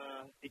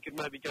he could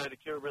maybe go to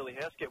Kirribilli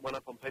House, get one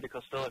up on Peter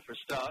Costello for a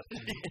start,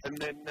 and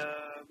then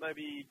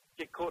maybe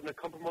get caught in a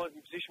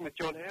compromising position with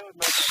John Howard.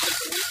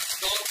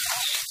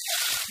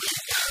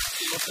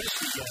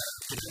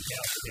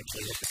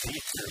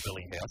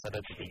 Kirribilli House. I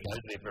don't think he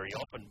goes there very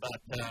often, but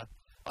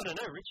I don't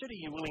know, Richard,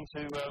 are you willing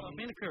to... I've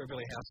been to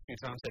Kirribilli House a few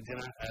times at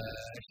dinner.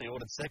 Actually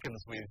ordered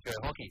seconds with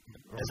hockey,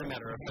 as a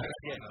matter of fact.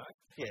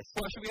 Yes.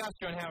 Well, should we ask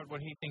John Howard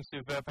what he thinks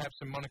of perhaps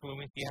some Monica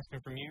Lewinsky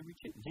asking from you,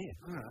 Richard? Yeah.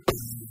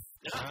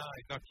 No,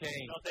 he's not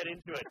keen. Not that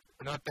into it.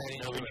 Not that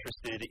into it.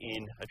 Interested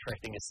in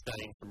attracting a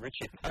stain from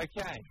Richard.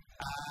 Okay.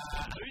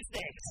 Who's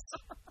next?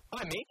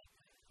 Hi, Mick.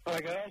 Hi,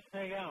 guys.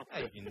 How you going?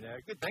 Hey,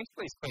 good. Thanks.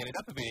 Please clean it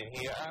up a bit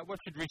in here. What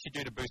should Richard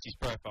do to boost his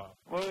profile?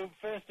 Well,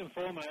 first and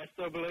foremost,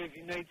 I believe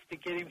he needs to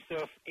get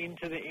himself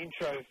into the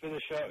intro for the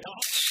show.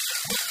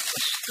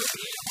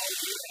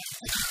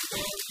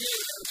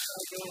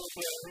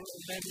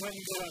 And then when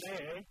you go on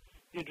air,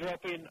 you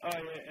drop in,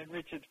 and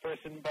Richard's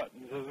pressing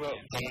buttons as well.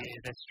 Yeah,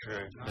 that's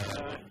true.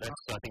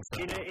 I think so.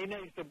 He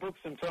needs to book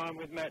some time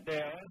with Matt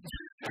Dower.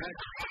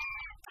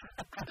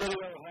 Pretty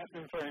well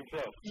happen for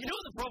himself. You know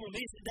what the problem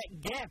is? That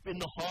gap in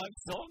the Hive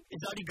song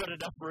has only got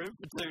enough room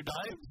for 2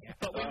 days.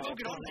 But we will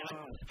get on that.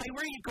 Hey,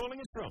 where are you calling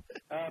us from?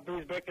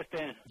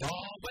 Uzbekistan. Oh,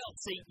 well,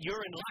 see, you're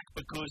in luck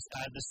because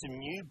there's some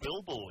new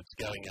billboards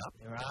going up.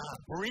 There are.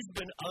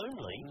 Brisbane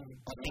only,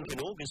 I think in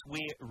August,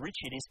 where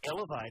Richard is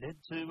elevated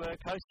to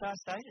co-star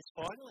status,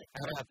 finally.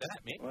 How about that,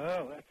 Mick?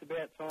 Well, that's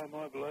about time,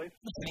 I believe.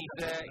 And he's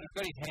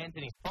got his hands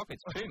in his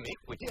pockets too, Mick,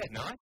 which is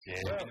nice.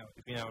 Yeah. Well,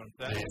 if you know what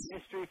I'm saying. It's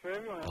history for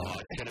everyone. Oh,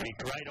 it's going to be a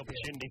great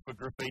opportunity for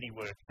graffiti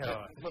work.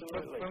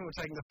 Absolutely. When we're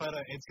taking the photo,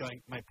 Ed's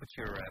going, mate, put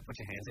your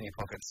hands in your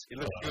pockets. You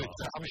look good.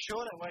 So I'm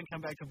sure that won't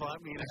come back to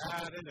bite me. All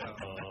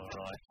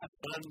right.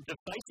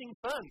 Defacing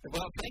fun.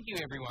 Well, thank you,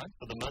 everyone.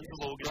 For the month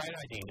of August. Great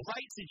idea.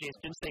 Great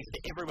suggestions. Thanks to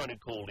everyone who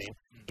called in.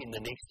 In the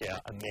next hour,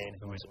 a man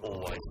who is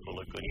always full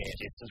of good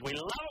suggestions. We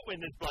love it when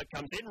this bloke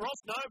comes in.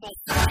 Ross Noble.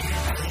 For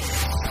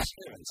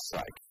heaven's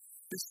sake,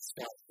 this is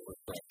not what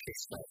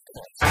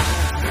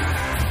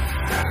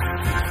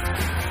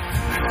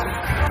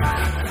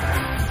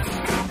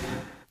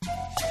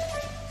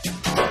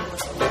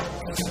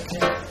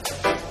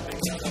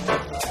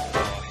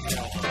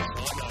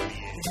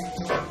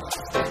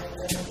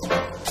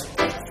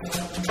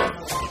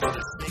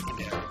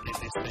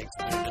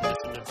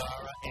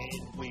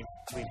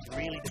We've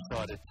really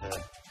decided to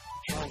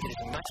try and get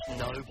as much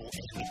noble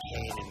as we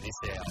can in this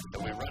hour. So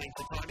we're running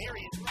for time. Here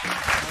he is.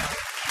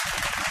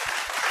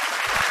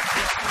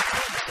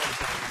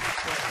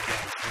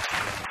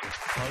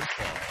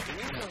 Profile. Can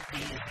you know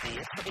he is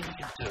here? What he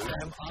can do?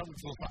 I would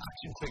go for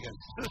action figures.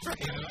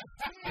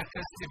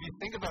 Because if you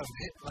think about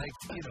it, like,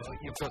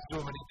 you've got so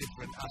many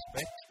different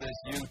aspects. There's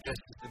you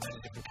dressed as the many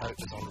different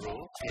characters on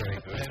roll. Very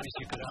good. Whereas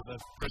you could have a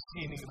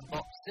proceeding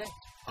box set.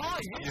 Oh,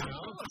 yeah.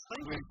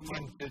 With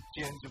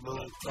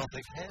interchangeable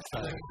gothic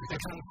hairstyle. The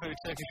Kung Fu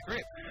Turkish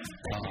grip.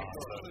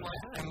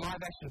 And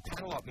live action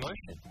panel up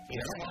motion.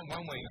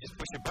 One where you just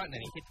push a button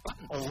and he hits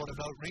buttons. Or what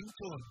about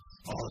ringtone?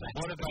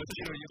 What about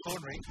your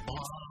phone ring?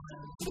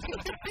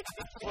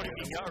 What have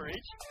you know,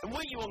 Rich? And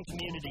were you on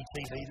community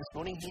TV this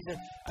morning? He's a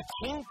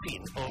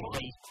kingpin of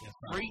the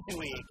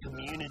free-to-air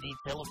community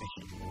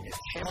television.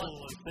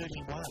 Channel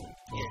 31.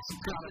 Yes.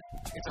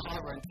 It's a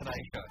High Road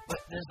Today show. But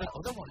there's that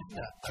other one, isn't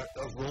there?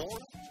 A Raw?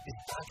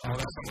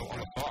 That's on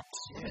the Fox.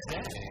 Yeah,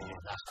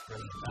 that's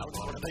brilliant.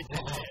 What are they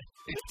doing?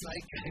 It's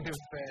like kind of,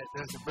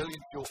 there's a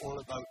brilliant show all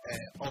about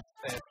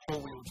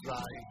four-wheel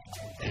drive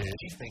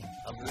jeeping.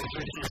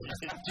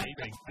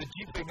 The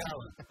jeeping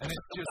hour. And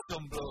it's just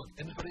some bloke.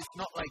 But it's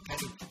not like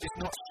it's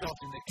not shot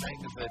in a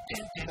kind of a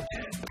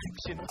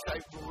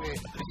type of way.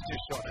 It's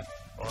just shot in, you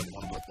want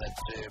to put the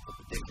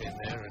dick in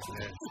there and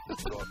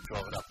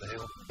drive it up the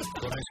hill.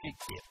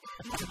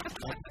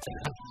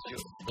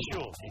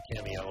 Sure, a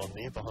cameo on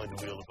there behind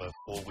the wheel of a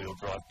four-wheel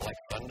drive Black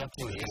Thunder.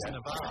 Yes,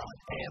 Navara.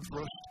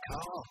 Airbrushed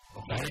car.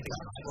 Okay,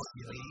 that's what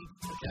you need.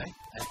 Okay,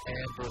 an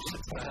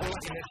airbrushed car.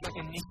 It's like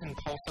a Nissan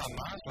Pulsar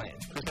Marsland.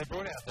 Because they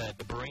brought out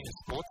the Barina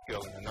Sports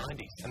Girl in the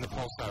 90s and the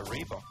Pulsar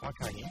Reebok. Why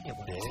can't you get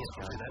one?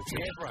 That's the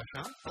airbrush,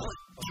 huh?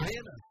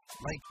 Trainer.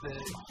 Like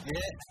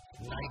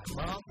Nike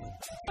Martin.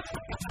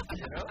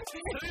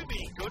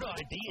 Tubi, good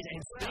idea.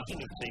 And speaking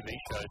of TV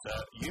shows,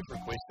 you've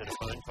requested a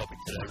phone topic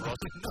today, Ross.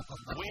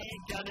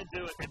 We're going to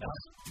do it.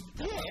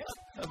 Yeah.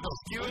 I'm not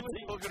doing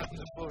it. We're going to do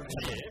it.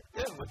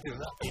 Yeah, but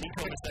Any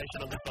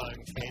conversation on the phone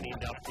can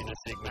end up in a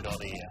segment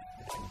on air.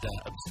 And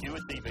obscure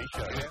TV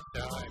show.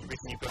 Yeah, I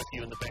reckon you've got a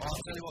few in the back.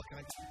 I'll tell you what, can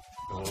I...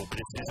 Oh, but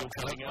it's sizzle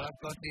coming up. I've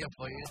got here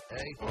for you.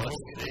 Hey,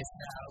 what's this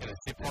now? Gonna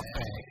sip on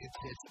bag.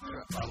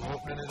 I'm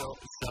opening it up.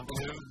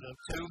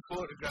 Two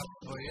photographs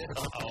for you.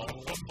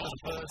 What's the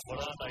first? What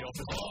are they?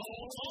 It's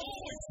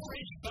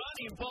Rich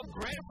Barney and Bob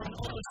Graham from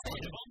On the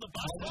Set of On the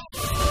Bus.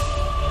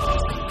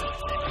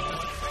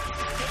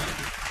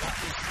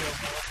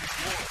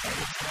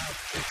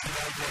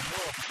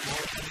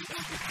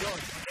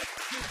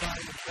 By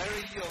a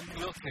very young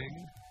looking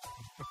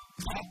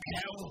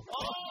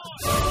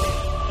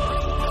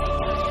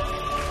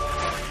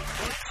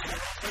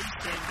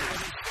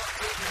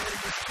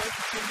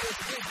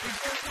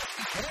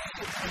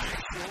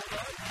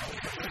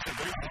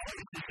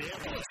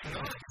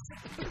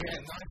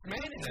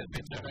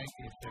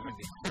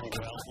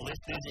Well,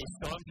 listeners, it's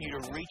time for you to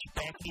reach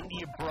back into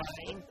your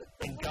brain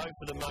and go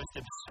for the most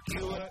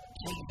obscure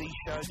TV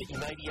show that you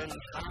maybe only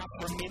half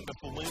remember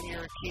from when you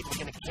were a kid. We're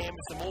going to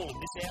canvas them all in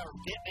this hour of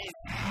Get This.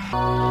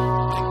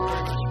 Thank you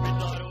very much,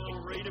 Midnight Oil.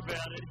 Read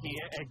about it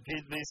here at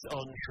Get This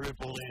on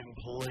Triple M.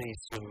 Please,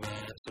 some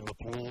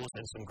applause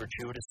and some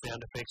gratuitous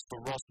sound effects for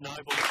Ross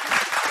Noble.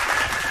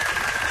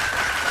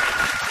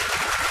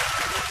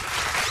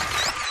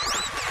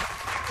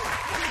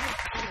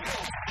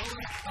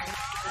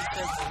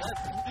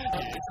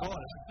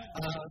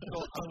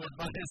 I would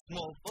buy a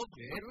small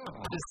bucket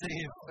to see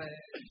if,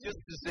 just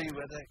to see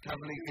whether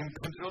Cavalier can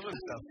control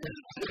himself.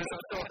 Because I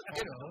thought,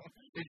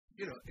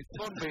 it's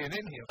fun being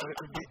in here, but it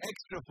would be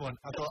extra fun.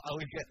 I thought I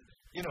would get,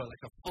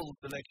 like a full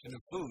selection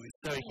of food.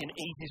 So he can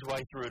eat his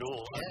way through it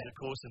all over the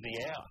course of the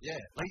hour. Yeah,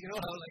 like how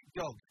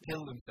dogs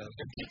kill themselves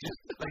and they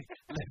just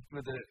left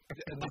with it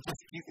and they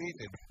just keep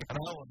eating. And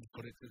I want to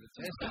put it to the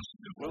test.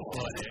 We'll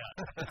find out.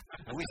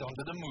 And he's on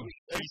to the moose.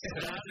 He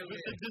started with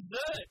the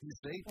dessert. You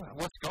see?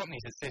 What's got me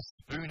is it says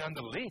spoon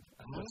under lid.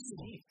 I don't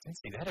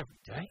see that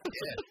every day.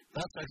 Yeah,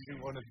 that's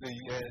actually one of the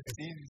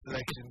scene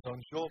selections on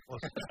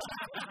Shortbus.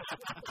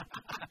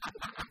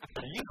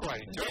 You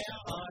quite enjoy it.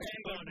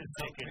 Hang on a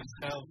second.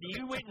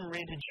 You went and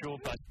rented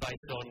Shortbus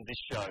based on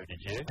this show,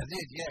 did you? I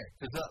did, yeah.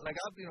 Because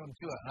I've been on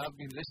tour and I've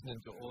been listening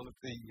to all of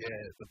the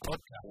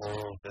podcasts.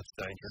 Oh, that's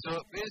dangerous.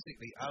 So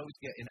basically, I was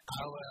getting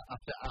hour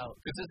after hour.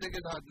 Because the thing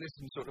is, I'd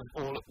listen sort of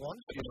all at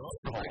once, a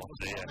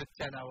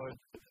 10-hour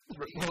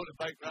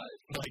motorbike ride.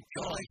 My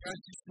God. I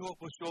just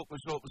Shortbus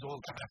all the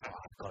time.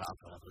 I've got to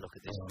have a look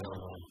at this.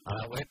 And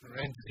I went and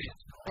rented it.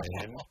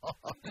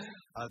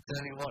 I'll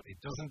tell you what, it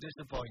doesn't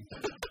disappoint.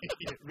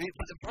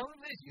 But the problem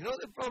is,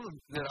 the problem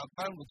that I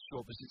found with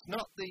Shortbus, it's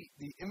not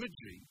the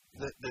imagery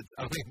that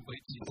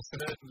which is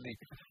certainly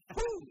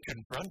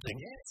confronting.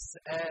 Yes.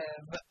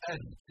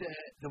 And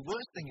the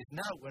worst thing is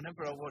now,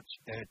 whenever I watch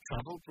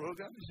travel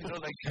programs,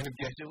 like kind of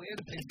Getaway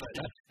and things like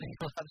that,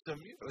 they'll have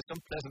some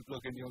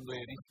pleasant-looking young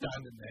lady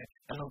standing there,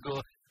 and I'll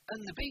go,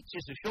 and the beach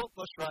is a short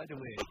bus ride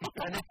away.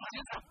 And it's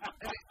just,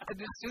 and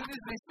as soon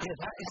as they say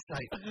that, it's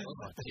like, oh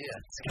my dear,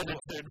 it's going to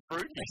turn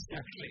fruity.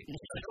 Exactly.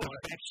 It's a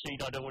fact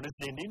sheet I don't want to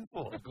send in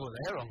for. I go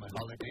there on my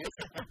holidays.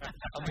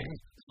 I mean,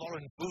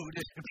 foreign food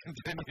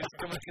continues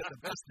to make it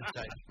the best of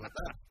times, but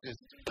that is,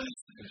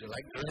 would you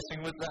like dressing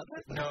with that?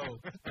 No.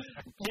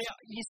 Now,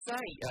 you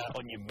say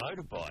on your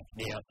motorbike,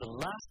 now, the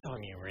last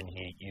time you were in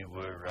here, you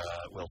were,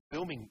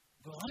 filming.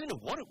 Well, I don't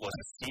know what it was,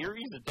 a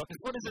series, a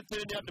documentary. What does it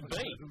turn out to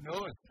be? Who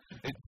knows?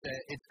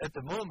 It's at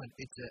the moment,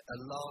 it's a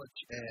large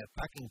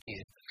packing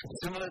case,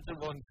 similar to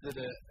ones that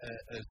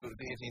a sort of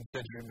 18th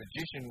century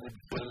magician would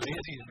put a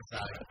lady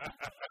inside,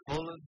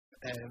 full of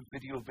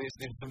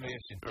video-based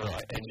information,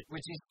 right? And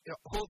which is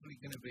hopefully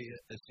going to be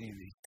a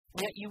series.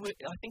 Yeah,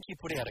 I think you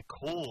put out a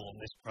call on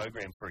this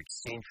program for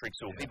eccentrics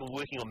or people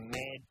working on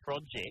mad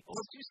projects.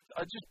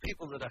 Well, just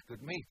people that I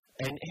could meet.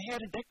 And how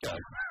did that go?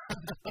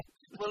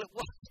 Well, it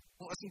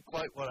wasn't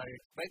quite what I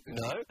expected.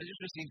 No? I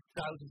just received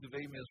thousands of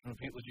emails from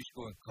people just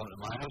going, come to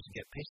my house and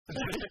get pissed.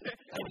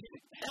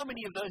 How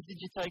many of those did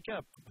you take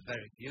up?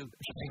 Very few.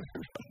 I think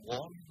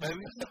one,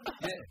 maybe.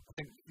 Yeah. I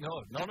think, no,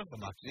 none of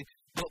them actually.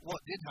 But what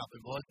did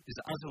happen was, as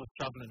I was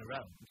travelling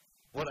around,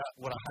 what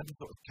I hadn't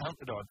sort of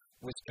counted on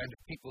was kind of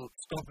people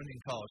stopping in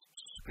cars,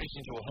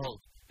 screeching to a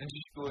halt, and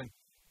just going,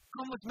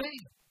 come with me.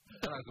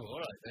 And I go,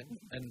 all right then.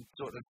 And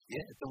sort of,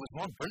 there was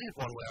one brilliant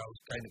one where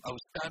I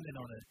was standing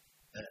on a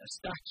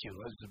statue.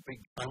 It was a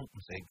big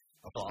fountain thing.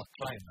 I thought I'd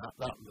climb that.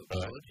 That looked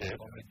good. Yeah.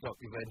 On my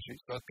documentary.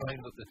 So I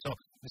climbed up the top.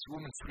 This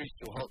woman screeched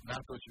to a halt, and I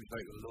thought she was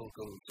like a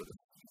local sort of,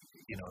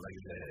 like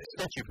the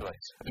statue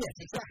place. Yes,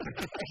 exactly.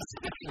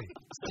 Exactly.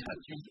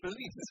 Statue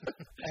police.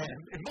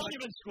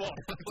 Monument Squad.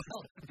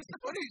 Well, it's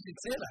funny you should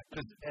say that,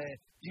 because,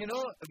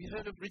 have you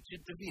heard of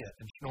Richard De Vere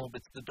and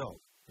Schnorbitz the dog?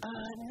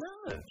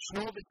 No.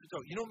 Schnorbitz the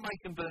dog. You know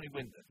Mike and Bernie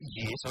Winter?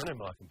 Yes, I know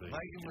Mike and Bernie.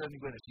 Mike and Bernie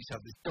Winter used to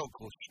have this dog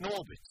called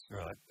Schnorbitz.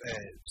 Right.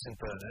 St.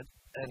 Bernard.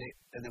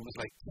 And it was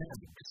like,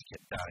 because he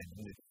kept dying.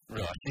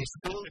 Right. They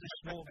stole the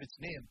Schnorbitz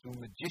name to a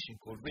magician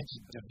called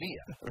Richard De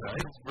Vere.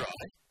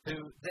 Right. Who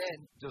then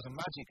does a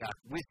magic act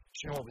with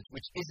Schnorbitz,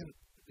 which isn't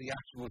the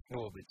actual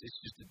Snorbit.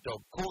 It's just a dog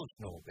called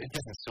Snorbit. It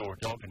doesn't saw a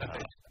dog in half.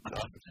 No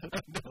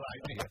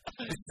idea.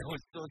 So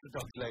it saws the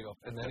dog's leg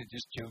off, and then it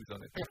just chews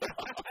on it.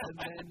 And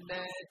then,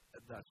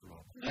 that's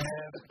wrong.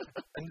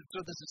 And so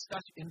there's a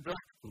statue in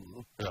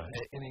Blackpool,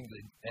 in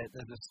England.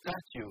 There's a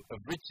statue of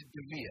Richard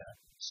de Vere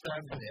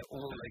standing there,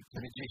 all like the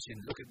magician.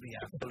 Look at me,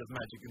 I'm full of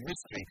magic and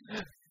mystery.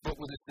 But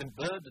with a St.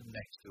 Bernard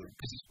next to him,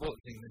 because he's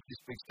sporting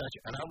this big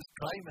statue. And I was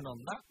climbing on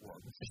that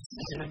one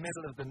in the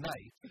middle of the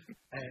night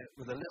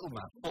with a little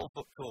man, 4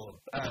 foot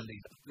tall, and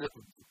these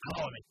little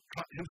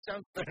who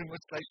sounds very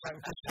much like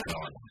go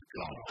on,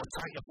 I'll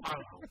take your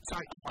phone,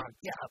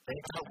 get up there,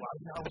 don't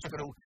worry, I was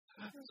going to.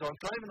 So I'm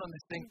climbing on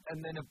this thing,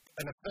 and then a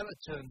fella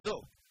turns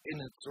up in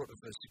a sort of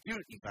a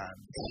security van,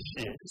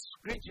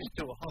 screeches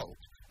to a halt,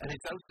 and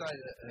it's outside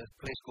a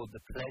place called the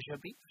Pleasure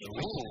Beach.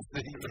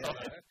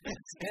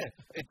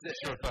 It's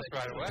short bus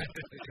right away.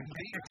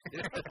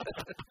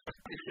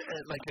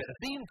 It's like a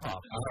theme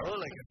park,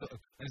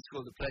 and it's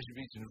called the Pleasure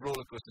Beach, and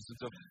roller coasters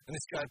and stuff. And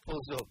this guy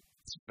pulls up.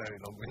 It's a very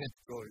long-winded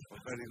story for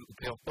a very little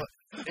payoff, but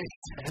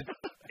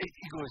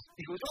he goes,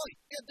 oh,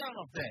 get down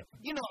off there.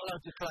 You're not allowed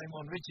to climb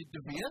on Richard de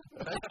Vere.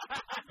 Right?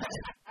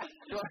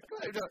 So I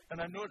climbed up, and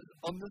I noticed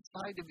on the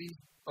side of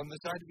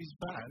his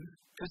van,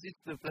 because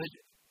it's the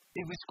Pleasure,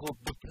 it was called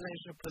the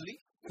Pleasure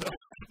Police,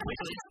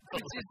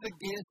 which is the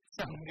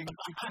gay-sounding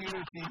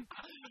security,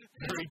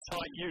 very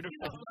tight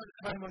uniform.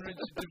 Climb on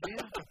Richard de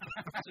Vere.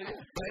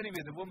 But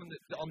anyway, the woman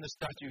that's on the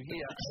statue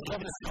here,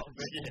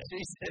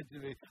 she said to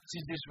me, she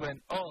just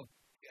went, oh,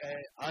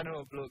 I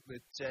know a bloke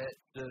that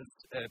does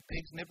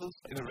pig's nipples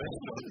in a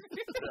restaurant.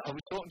 I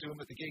was talking to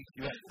him at the gig.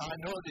 He went, I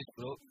know this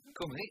bloke.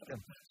 Come and eat them.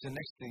 So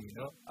next thing you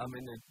know, I'm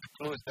in a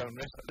closed down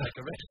restaurant, like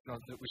a restaurant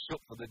that was shut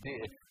for the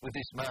day, with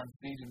this man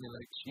feeding me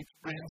like sheep's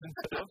brains and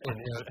stuff. And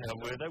how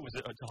were they? Was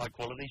it high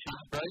quality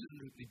sheep's brains?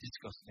 Absolutely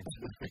disgusting.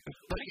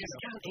 But you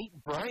can't eat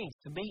brains.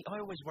 To me, I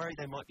always worry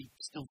they might be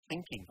still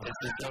thinking as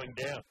they're going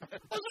down.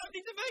 What's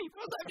happening to me?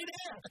 What's happening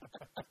now?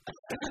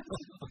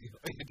 You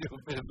do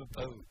a bit of a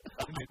pose.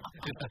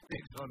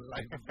 It's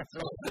online.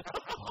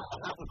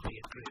 That would be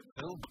a great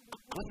film.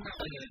 Wouldn't that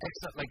be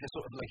excellent, like a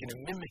sort of like in a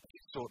mimic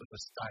sort of a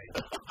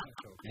style?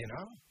 You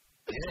know?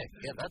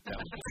 Yeah, that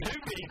down.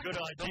 Too many good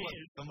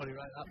ideas. Somebody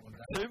write that one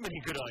down. Too many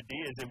good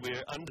ideas, and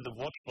we're under the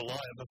watchful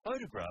eye of a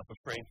photograph of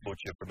Frank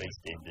Butcher from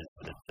EastEnders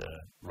that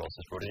Ross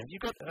has brought in. Have you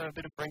got a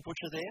bit of Frank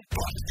Butcher there?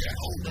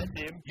 That's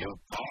him. You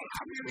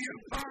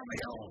follow me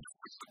on.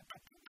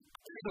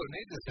 You don't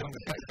need this sound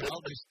effect,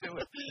 I'll just do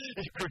it.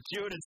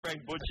 Gratuitous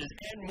Frank Butchers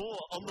and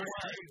more on the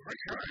way.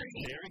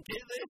 Here and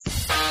get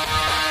this.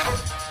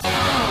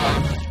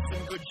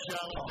 Some good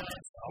Charlotte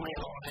Dance.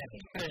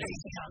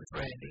 He's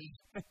ready.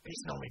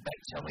 He's not me back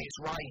to tell me it's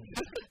raining.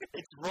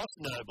 It's Ross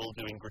Noble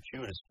doing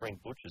gratuitous Frank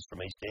Butchers from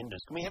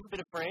EastEnders. Can we have a bit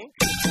of Frank?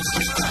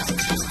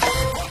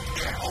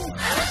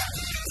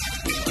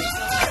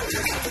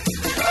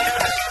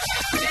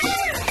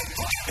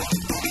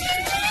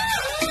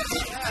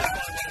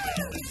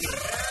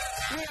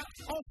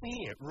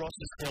 Here, Ross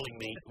is telling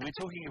me we're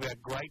talking about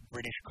great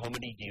British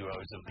comedy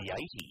duos of the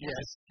 80s.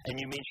 Yes. And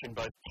you mentioned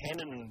both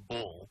Cannon and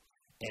Ball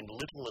and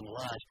Little and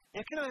Large.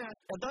 Now, can I ask,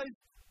 are those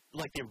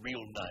like their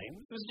real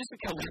names? Was it just a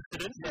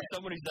coincidence that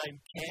someone who's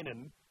named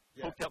Cannon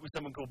hooked up with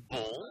someone called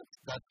Ball?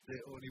 That's the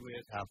only way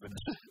it happened.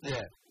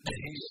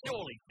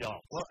 Surely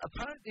not. Well,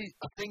 apparently,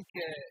 I think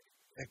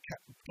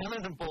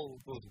Cannon and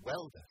Ball were both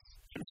welders.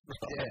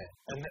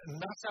 And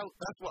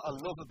that's what I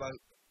love about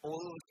all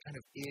those kind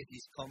of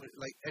 80s comedy,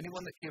 like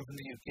anyone that came from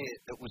the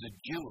UK that was a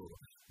duo,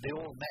 they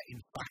all met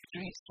in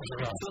factories.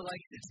 So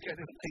like it's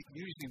kind of like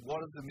usually one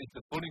of them is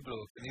the funny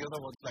bloke and the other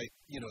one's like,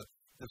 you know,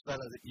 the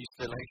fella that used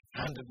to like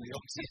randomly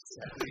obsess.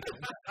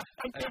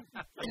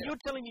 And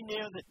you're telling me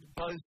now that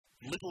both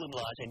Little and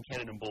Large and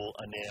Cannon and Ball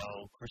are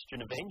now Christian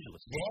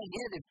evangelists.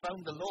 Yeah, they've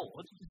found the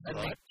Lord and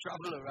they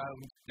travel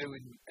around doing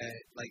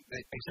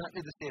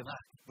exactly the same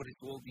act, but it's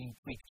all being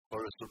tweaked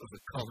for a sort of a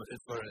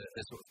sort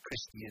of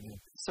Christian.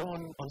 So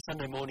on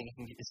Sunday morning,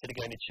 instead of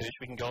going to church,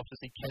 we can go off to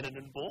see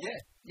Cannon and Ball.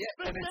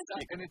 Yeah, and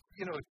it's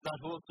you know it's that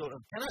whole sort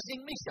of can I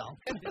sing me song?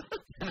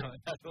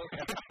 That's all.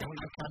 No,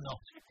 you cannot.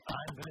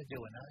 I'm going to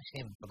do a nice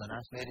hymn for the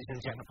nice ladies and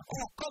gentlemen.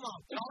 Oh, come on,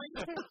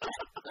 Tommy.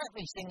 Let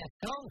me sing a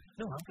song.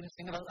 No, I'm going to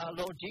sing about our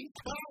Lord Jesus. And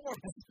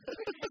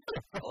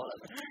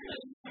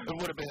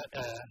what about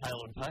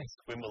Hale and Pace?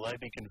 When will they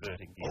be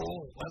converting? Oh,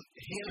 well,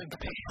 Hale and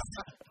Pace.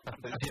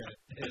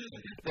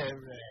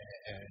 They're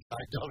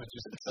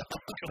idolatrists. Of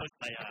course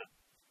they are.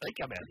 They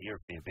come out here a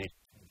fair bit.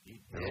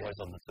 They're always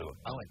on the tour.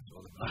 I went to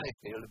all of them. I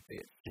Hale and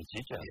Pace. Did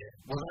you, Joe?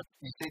 Yeah. Well,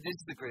 you see, this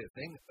is the great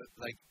thing.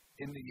 Like,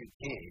 in the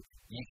UK,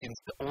 you can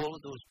all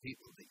of those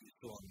people that you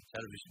saw on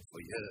television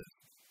for years,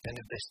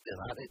 and if they're still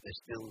at it,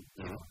 they're still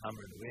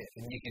hammering away.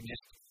 And you can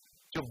just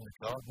jump in the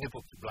car, nip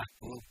up to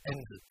Blackpool,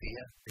 end the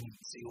pier, and you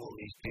can see all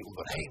these people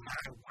going, hey, my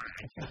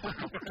wife,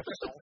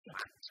 so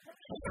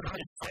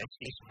fat.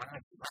 It's my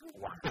fat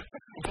wife.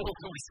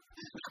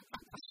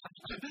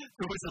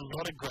 There was a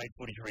lot of great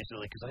footage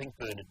recently because I think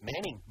Bernard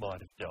Manning might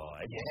have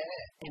died.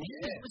 Yeah. And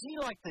was he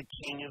like the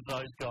king of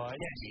those guys?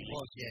 Yes, he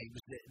was. Yeah,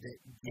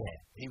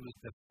 he was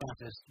the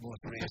fattest,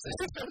 most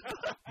racist,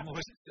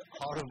 most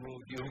horrible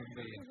human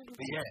being.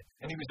 But yeah,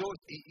 and he was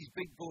always, his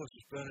big boss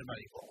was Bernard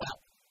Manning. Well,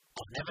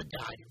 I've never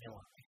died in my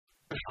life.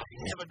 I've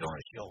never done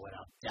a show where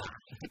I've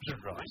died.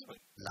 Right.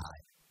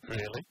 Lie.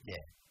 Really?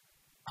 Yeah.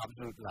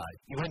 Absolute lie.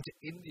 He went to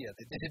India.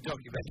 They did a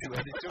documentary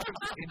where they took him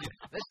to India.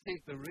 Let's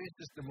take the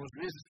most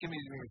racist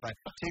comedian we can find,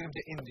 take him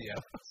to India,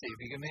 see if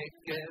he can make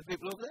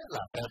people over there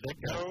laugh.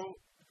 No.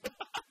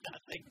 I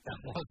think that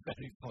was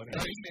very funny.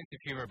 Very sense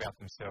of humour about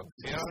themselves.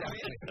 You know what I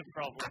mean? That's the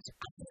problem.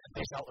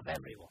 It's out of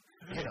everyone.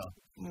 You know.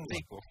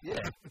 Equal.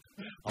 Yeah.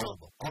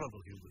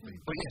 Horrible human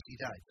being. But yes, he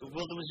died.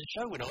 Well, there was a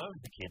show when I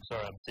was a kid.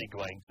 Sorry, I'm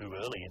segueing too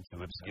early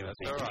into obscure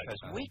things.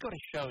 Right. We got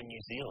a show in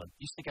New Zealand.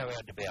 Used to go out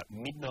at about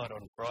midnight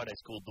on Fridays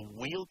called The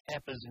Wheel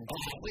Tappers and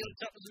Wheel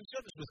Tappers and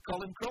Shutters with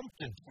Colin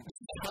Crompton.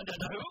 I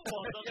don't know who it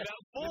was. I was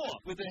about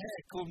 4. With the hair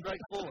combed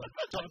right forward.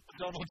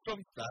 Donald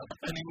Trump style.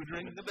 And he would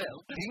ring the bell.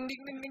 Ding,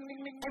 ding, ding, ding,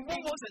 ding, ding. And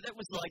what was it? That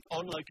was like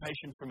on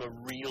location from a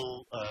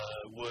real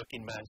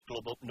working man's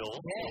club up north?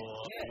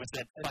 Or was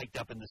that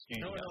faked up in the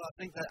studio? No, I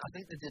think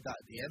they did that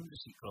at the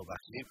Embassy Club,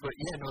 actually. But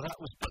yeah, no,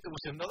 but there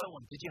was another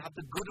one. Did you have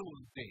the good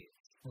old days?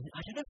 I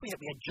don't know if we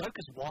had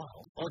Joker's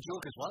Wild. Oh,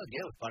 Joker's Wild,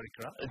 yeah, with Barry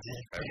Cryer.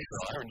 Barry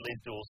Cryer and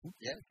Liz Dawson.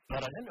 Yeah.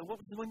 But I don't know, what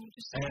was the one you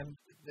just said?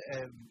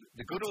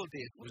 The Good Old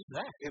Days was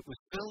that. It was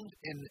filmed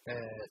in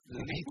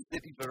the Leeds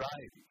City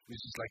Variety,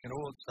 which is like an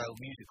old-style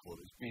musical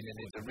that's been in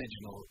its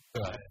original,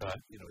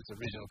 its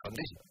original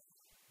condition.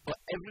 But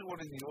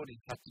everyone in the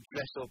audience had to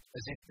dress up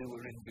as if they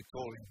were in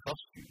Victorian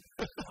costume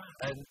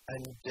and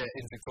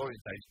in Victorian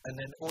times, and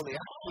then all the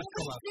acts would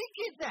come out. They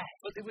did that,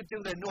 but they would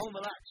do their normal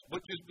acts,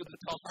 but just with the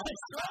top.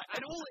 That's right.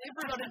 And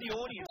everyone in the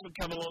audience would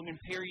come along in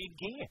period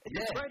gear.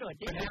 It's a great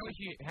idea. But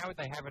how would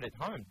they have it at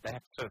home? They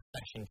have to sort of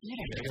fashion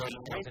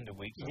days into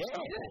weeks.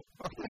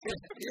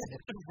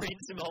 Read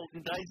some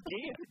olden days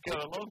gear.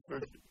 Go along for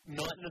a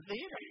night in the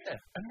theatre.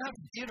 Yeah. And that's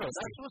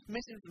what's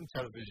missing from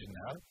television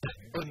now.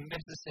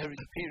 Unnecessary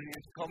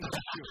period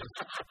comedy shows.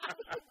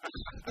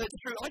 That's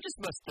true. I just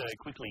must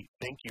quickly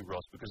thank you,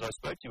 Ross, because I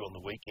spoke to you on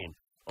the weekend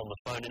on the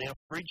phone, and our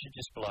fridge had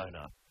just blown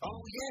up.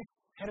 Oh, yes.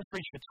 Had a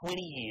fridge for 20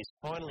 years,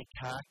 finally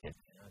carked it.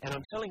 And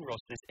I'm telling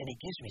Ross this, and he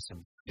gives me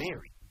some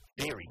very,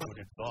 very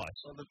good advice.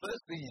 Well, the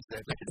first thing he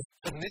said,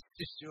 and this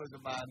just shows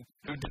a man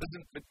who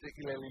doesn't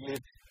particularly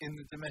live in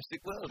the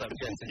domestic world, I'm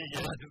guessing.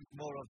 Who's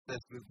more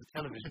obsessed with the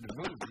television and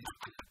movies.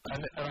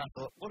 And I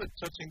thought, what a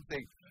touching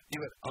thing. He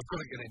went, I've got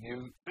to get a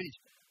new fridge.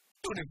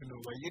 I don't even know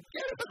where you'd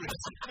get a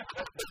fridge.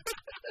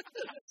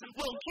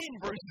 Well, Ken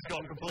Bruce has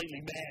gone completely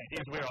mad,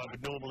 is where I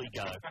would normally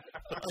go.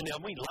 Now,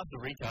 we love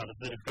the retailers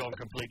that have gone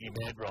completely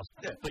mad, Ross.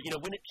 Yeah. But,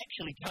 when it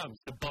actually comes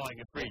to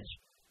buying a fridge,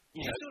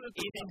 is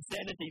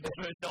insanity the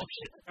first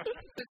option?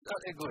 It's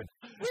not that good.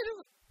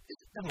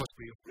 There must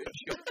be a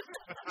fridge.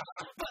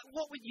 But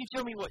what would you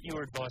tell me what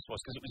your advice was?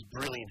 Because it was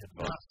brilliant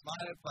advice.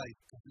 My advice,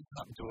 because this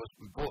happened to us,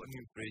 we bought a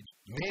new fridge.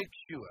 Make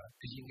sure,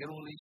 because you can get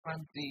all these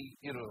fancy,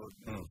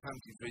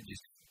 fancy fridges,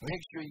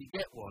 make sure you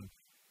get one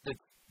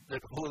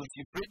that holds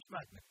your fridge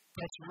magnet.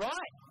 That's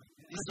right.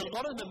 There's a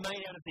lot of them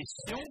made out of this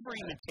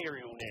silvery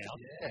material now.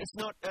 Yeah. It's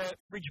not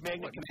fridge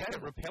magnet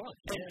compatible. Repellent.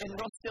 And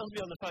Ross tells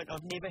me on the phone,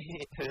 I've never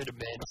heard a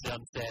man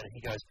sound sad. And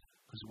he goes,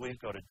 because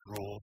we've got a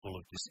drawer full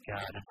of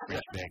discarded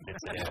fridge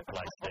magnets at our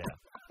place now.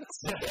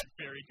 So that's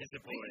very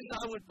disappointing.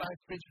 I would buy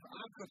fridge.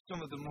 I've got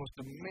some of the most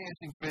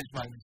amazing fridge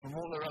magnets from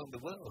all around the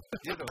world.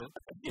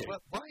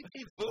 But why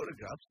take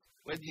photographs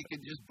when you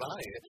can just buy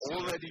it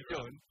already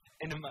done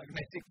in a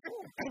magnetic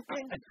form?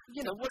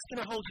 And what's going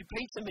to hold your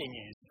pizza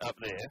menus up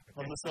there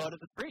on the side of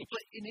the fridge?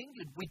 But in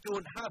England, we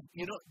don't have,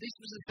 this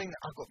was the thing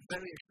that I got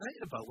very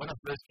excited about when I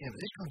first came to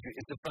this country,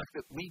 is the fact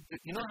that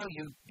you know how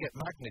you get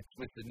magnets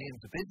with the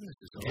names of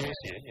businesses? Yes.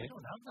 We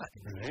don't have that.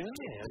 Really?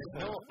 There's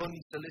no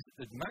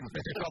unsolicited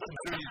magnets dropping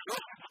through your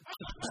shop.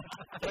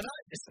 And I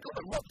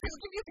discovered what people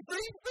give you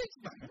free fridge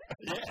magnets.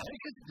 Yeah.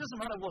 Because it doesn't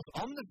matter what's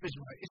on the fridge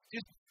magnet. It's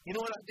just, you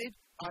know what I did?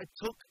 I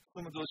took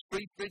some of those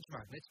free fridge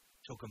magnets,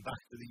 took them back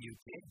to the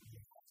UK,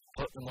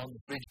 put them on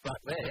the fridge back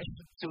there.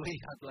 So he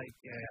had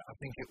I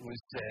think it was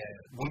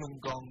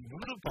Wollongong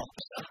noodle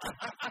pops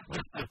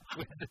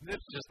with the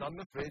nips just on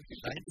the fridge.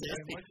 Thank you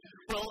very much.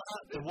 Well,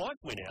 the wife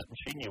went out and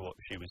she knew what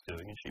she was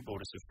doing and she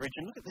bought us a fridge.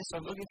 And look at this,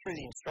 I'm looking through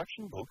the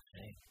instruction book.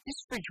 This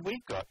fridge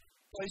we've got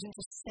goes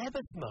into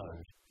Sabbath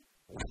mode.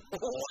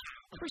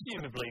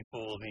 Presumably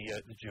for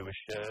the Jewish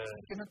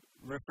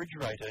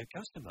refrigerator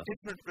customer.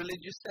 Different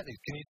religious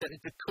settings. Can you set it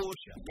to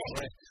kosher?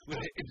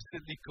 Where it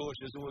instantly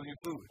koshers all your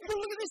food.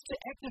 Well, look at this. To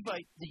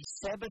activate the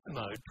Sabbath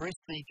mode, press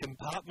the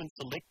compartment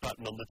select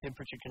button on the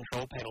temperature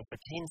control panel for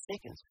 10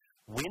 seconds.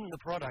 When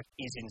the product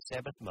is in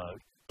Sabbath mode,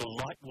 the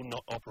light will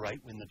not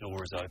operate when the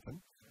door is open.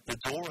 The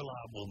door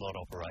alarm will not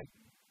operate.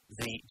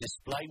 The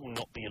display will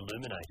not be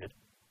illuminated.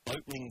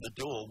 Opening the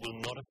door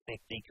will not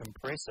affect the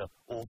compressor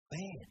or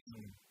fan.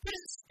 But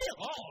it's still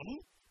on.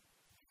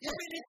 I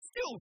mean, it's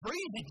still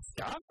freezing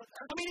stuff.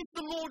 I mean, is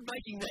the Lord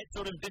making that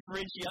sort of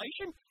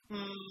differentiation?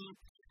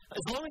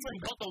 As long as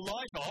I've got the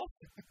light off,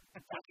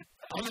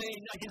 I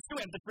mean, I can still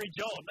have the fridge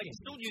on. I can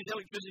still use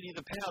electricity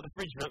to power the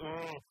fridge, but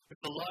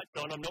if the light's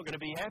on, I'm not going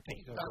to be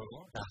happy. I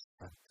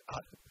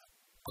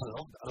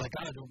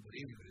don't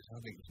believe it. I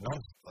think it's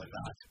nonsense like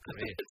that.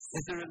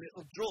 Is there a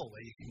little drawer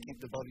where you can keep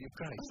the body of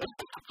Christ?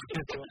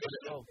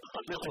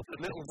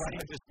 little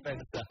wine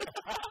dispenser.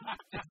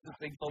 Just the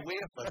thing for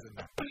wafers in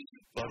that.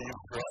 Body of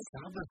Christ.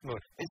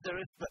 Is there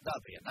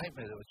that'd be a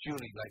nightmare though,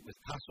 surely, like with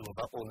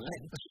Passover or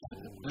Lent.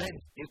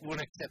 Lent, it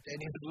won't accept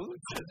any food.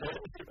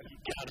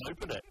 You can't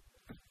open it.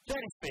 That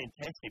is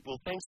fantastic.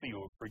 Well, thanks for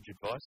your fridge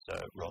advice,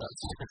 Ross.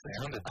 That's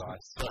sound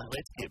advice. So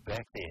let's get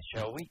back there,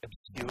 shall we?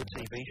 Obscure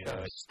TV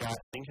shows. Start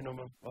thinking of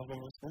them,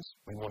 listeners.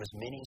 We want as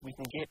many as we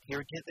can get.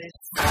 Here, get this.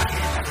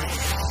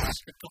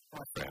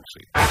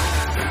 Fancy.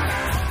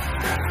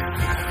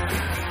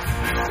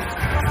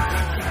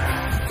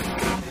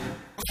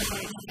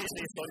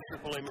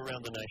 Triple M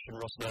around the nation.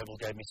 Ross Noble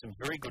gave me some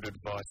very good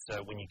advice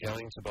when you're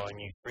going to buy a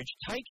new fridge.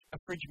 Take a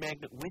fridge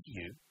magnet with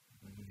you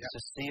to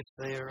see if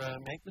they're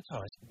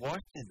magnetised.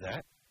 Wife did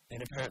that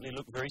and apparently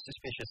looked very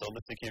suspicious on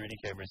the security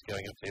cameras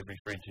going up to every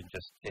fridge and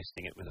just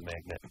testing it with a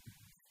magnet.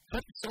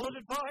 But solid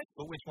advice.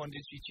 But which one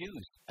did she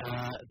choose?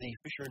 The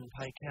Fisher and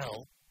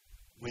Paykel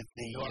with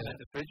the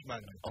fridge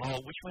magnet. Oh,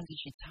 which one did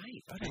she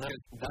take? I don't know.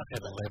 That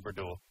had a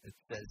Labrador. It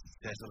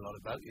says a lot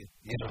about you.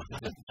 You got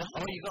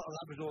a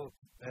Labrador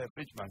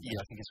fridge magnet? Yeah,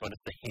 I think it's one at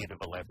the head of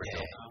a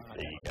Labrador.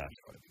 There you go.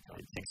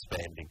 It's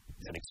expanding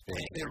and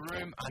expanding. Is there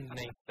room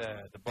underneath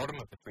the bottom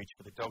of the fridge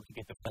for the dog to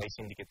get the face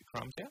in to get the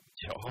crumbs out?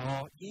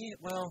 Oh, yeah,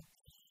 well,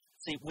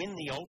 see, when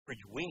the old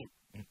fridge went,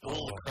 all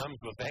the crumbs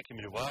were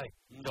vacuumed away.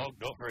 Dog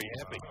not very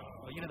happy.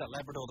 Well, you know that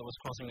Labrador that was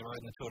crossing the road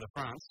in the Tour de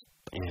France?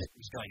 Yeah.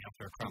 He was going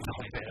after a crumb.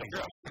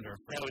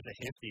 That was a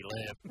hefty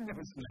lamb.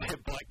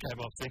 That bike came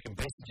off second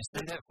best. Did you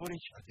see that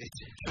footage? I did.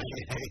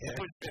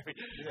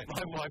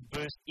 My wife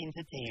burst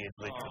into tears,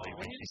 literally,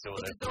 when she saw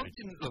that The dog footage.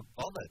 didn't look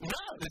bothered. No,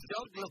 the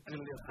dog looked a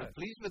little bit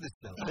pleased with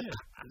itself.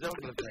 The dog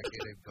looked like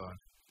it had gone.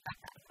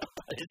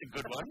 It's a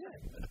good one.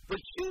 But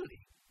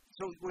surely,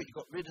 so what, you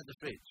got rid of the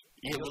fridge?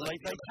 Yeah, well, they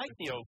take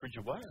the old fridge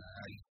away.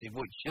 You see,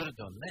 what you should have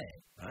done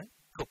there, right?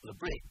 Couple of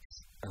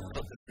bricks,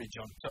 put the fridge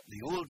on top,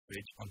 the old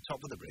fridge on top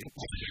of the bricks,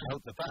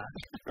 out the back.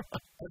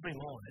 Every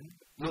morning,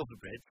 loaf of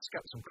bread,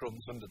 scat some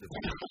crumbs under the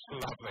fridge.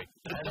 Lovely.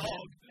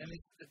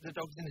 The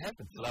dog's in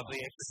heaven.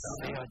 Lovely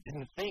exercise. I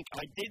didn't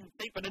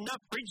think, but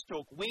enough fridge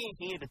talk. We're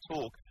here to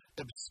talk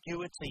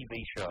obscure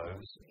TV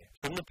shows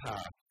from the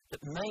past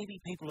that maybe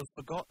people have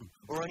forgotten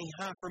or only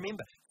half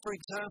remember. For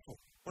example,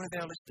 one of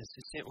our listeners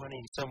has sent one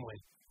in somewhere.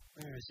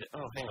 Where is it?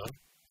 Oh, hang on.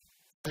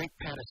 Frank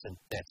Patterson,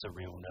 that's a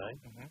real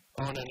name.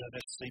 Oh, no,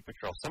 that's Sea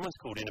Patrol. Someone's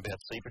called in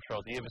about Sea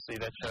Patrol. Do you ever see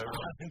that show?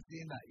 I haven't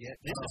seen that yet.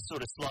 This is sort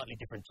of slightly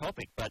different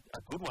topic, but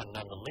a good one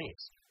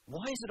nonetheless.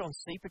 Why is it on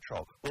Sea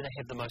Patrol, where they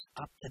have the most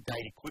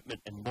up-to-date equipment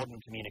and modern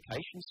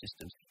communication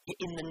systems, yet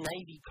in the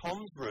Navy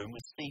comms room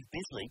with Steve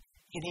Bisley,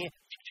 you can hear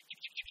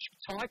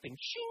typing.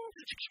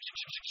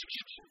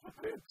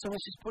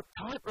 Someone's just put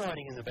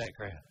typewriting in the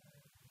background.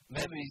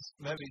 Maybe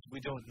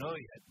we don't know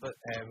yet, but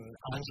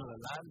Angela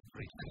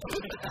Lansbury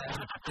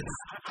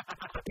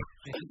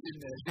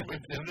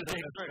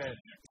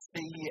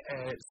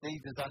see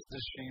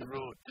Disasters She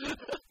Wrote.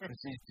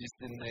 She's just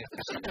in there.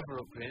 She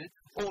never upgraded.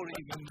 Or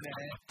even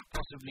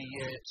possibly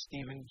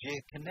Stephen J.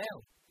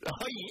 Cannell. Oh,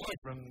 yeah.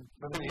 From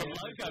the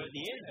logo at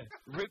the end.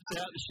 Ripped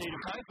out the sheet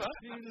of paper,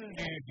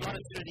 got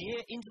it through the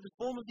air into the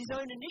form of his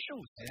own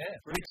initials. Yeah,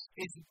 which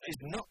is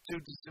not too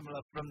dissimilar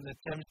from the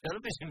Thames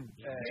Television.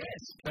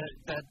 Yes.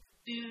 That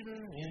you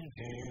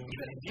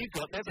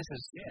got that? This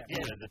is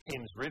the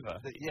Thames River.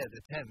 The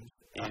Thames.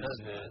 That's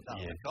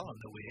on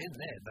the way in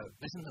there. But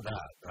listen to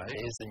that, right?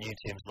 Here's the new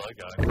Thames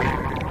logo.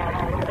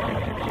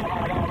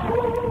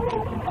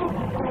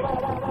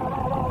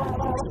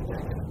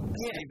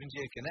 Stephen J.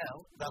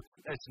 Cannell,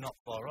 that's not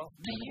far off. I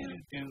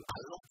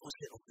love those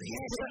little things.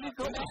 Yes, you've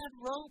got that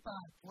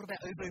robot. What about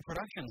Uber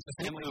Productions?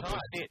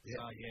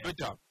 Good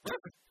job.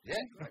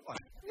 Yeah, great one.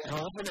 Yeah. I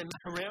often they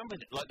muck around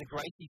with it, like the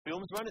Gracie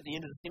Films one at the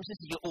end of The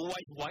Simpsons. You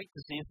always wait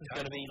to see if it's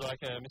going to be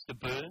like Mr.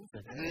 Burns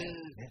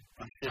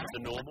instead of the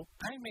normal.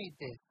 I made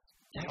this.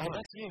 Oh,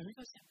 that's you.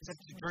 Is that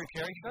the Drew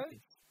Carey show?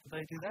 Do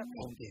they do that?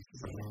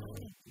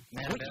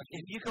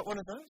 If you got one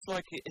of those,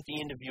 like at the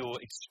end of your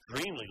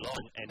extremely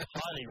long and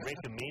highly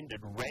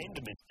recommended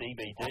Randomist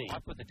DVD. I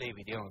put the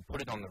DVD on and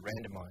put it on the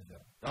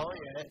randomizer. Oh,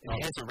 yeah.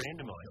 It has a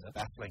randomizer.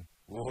 Baffling.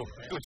 Whoa.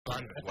 It was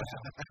fun. Wow.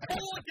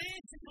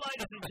 Dances,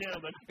 ladies and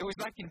gentlemen. It was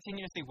like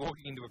continuously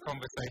walking into a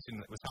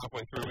conversation that was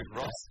halfway through with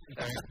Ross.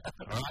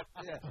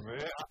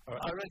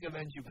 I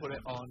recommend you put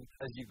it on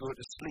as you go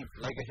to sleep,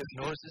 like a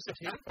hypnosis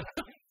tape.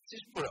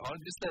 Just put it on,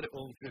 just let it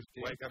all drift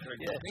in. Wake up and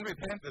Angry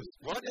Panthers.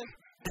 What?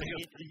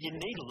 You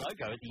need a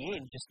logo at the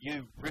end, just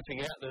you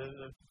ripping out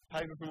the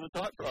paper from the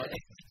typewriter.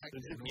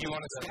 You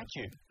want a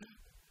statue?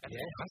 Yeah.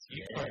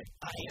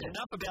 Hey,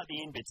 enough about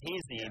the end bits.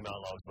 Here's the email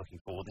I was looking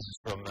for. This is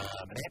from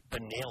Matt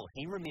Bonnell.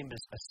 He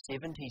remembers a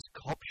 70s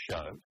cop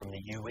show from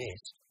the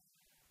US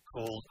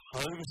called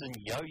Holmes and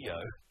Yo-Yo.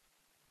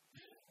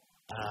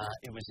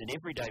 It was an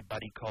everyday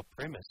buddy cop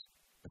premise.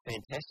 The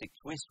fantastic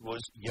twist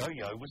was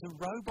Yo-Yo was a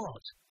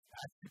robot.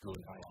 That's a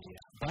good idea.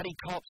 Buddy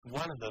cops,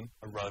 one of them,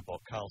 a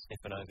robot, Carl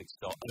Stefanovic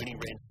style. Only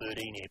ran 13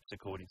 eps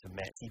according to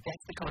Matt. See,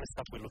 that's the kind of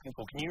stuff we're looking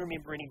for. Can you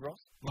remember any, Ross?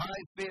 My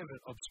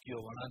favourite obscure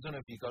one, I don't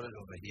know if you got it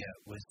over here,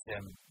 was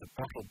the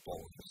bottle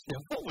ball.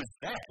 What was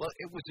that? Well,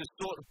 it was a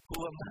sort of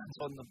poor man's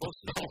on the bus.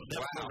 Oh,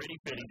 that was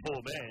already fairly poor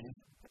man.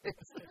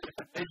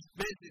 It's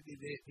basically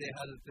they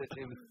had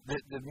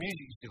the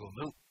music used to go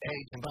milk,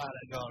 eggs and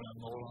butter, gone and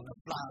all on the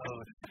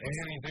floor.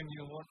 Anything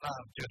you want,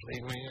 love, just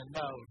leave me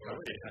alone.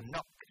 A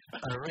knock,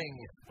 a ring,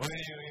 when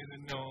you hear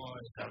the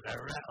noise of the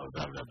rattles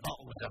of the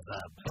bottles of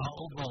the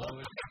bottle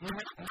boys.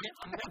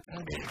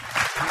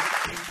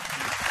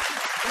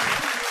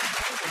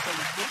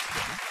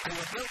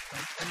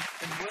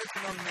 And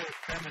working on the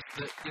premise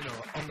that,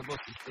 on the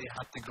buses they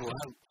had to go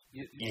out.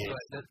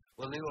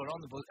 Well, they were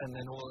on the bus, and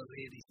then all the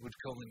ladies would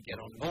come and get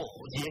on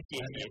board. It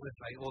was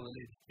like all the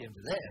ladies came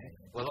to there.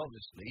 Well,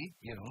 obviously,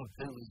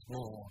 who was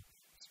more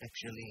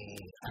sexually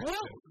active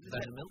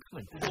than a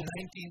milkman? The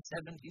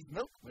 1970s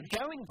milkman.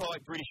 Going by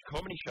British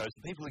comedy shows,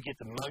 the people who get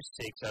the most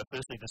sex are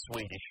firstly the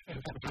Swedish,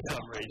 for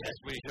some reason.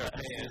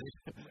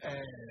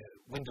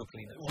 Window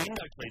cleaners.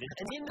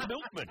 And then the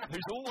milkman,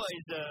 who's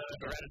always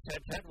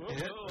rat-a-tat-tat.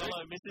 Hello,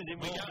 missus, in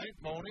we go.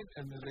 Morning,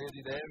 and the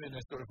lady there in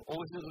a sort of,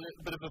 always a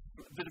little bit of a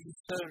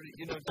furry,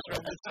 just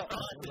around the top,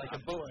 like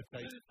a boa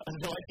type. A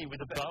nightie with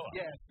a boa.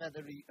 Yeah, a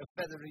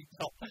feathery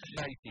top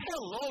nightie. How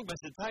long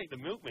must it take the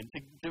milkman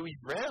to do his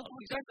round?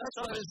 That's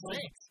why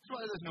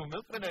there's no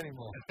milkman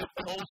anymore.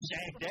 All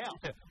shagged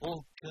out. All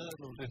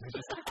curdled.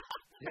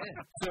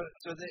 So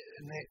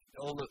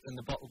and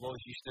the bottle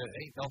boys used to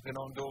knocking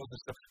on doors and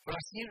stuff. But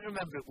I seem to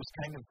remember it was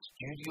kind of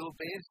studio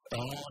based.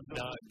 Oh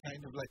no,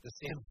 kind of like the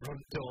same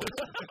front door.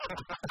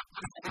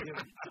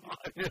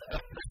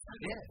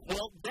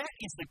 Well, that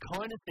is the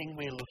kind of thing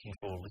we're looking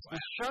for.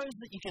 It shows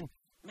that you can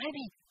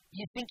maybe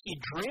you think you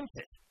dreamt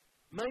it.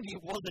 Maybe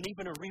it wasn't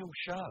even a real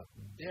show.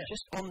 Yeah.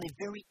 Just on the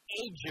very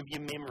edge of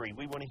your memory.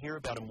 We want to hear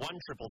about them. 1-333-553.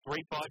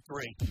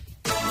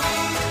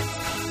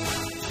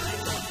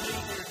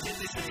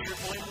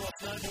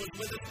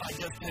 I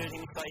just heard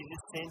him say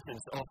this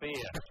sentence off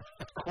air.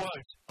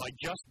 Quote, I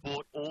just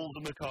bought all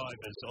the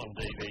MacGyvers on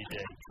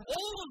DVD.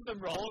 All of them,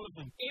 Rob. All of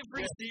them.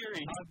 Every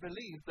series. I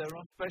believe they're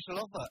on special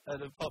offer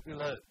at a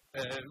popular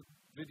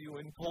video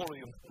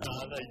emporium.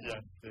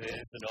 There's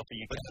an offer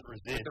you can't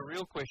resist. The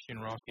real question,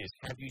 Ross, is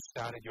have you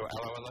started your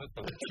LOLO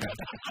collection?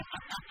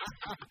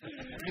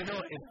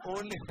 If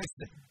only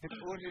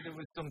there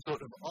was some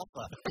sort of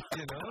offer,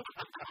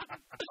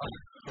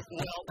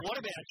 Well, what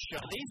about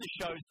shows? These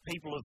are shows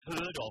people have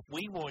heard of.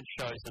 We want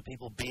shows that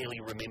people barely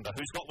remember.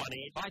 Who's got one,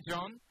 Ed? Hi,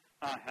 John.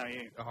 Hi, how are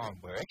you? Oh,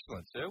 we're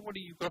excellent, sir. What do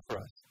you got for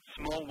us?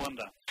 Small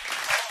Wonder.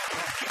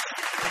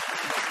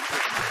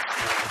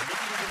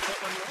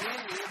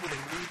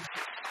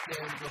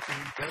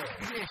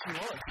 Yes, you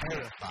was.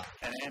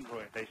 An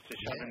android. They used to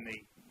shove in the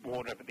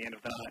water at the end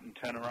of the night and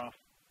turn her off.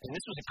 And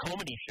this was a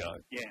comedy show?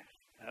 Yeah,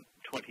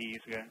 20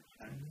 years ago.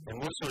 So. And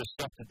what sort of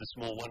stuff did the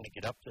Small Wonder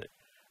get up to?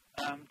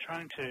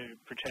 Trying to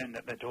pretend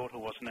that their daughter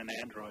wasn't an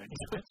android.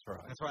 That's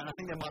right. And I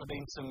think there might have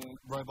been some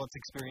robots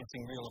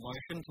experiencing real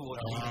emotion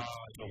towards them.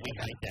 Well, we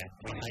hate that.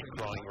 We hate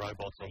crying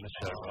robots on the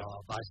show.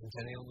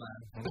 Bicentennial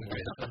man.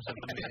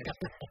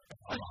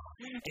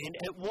 And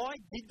why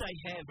did they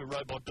have a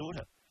robot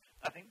daughter?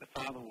 I think the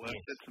father worked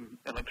at some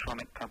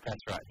electronic company.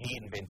 That's right. He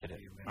invented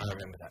it. I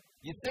remember that.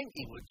 You'd think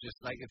he would just,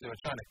 like, if they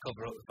were trying to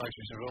cover up the fact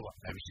she was a robot,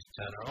 maybe just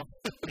turn her off.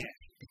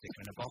 Stick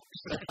her in a box.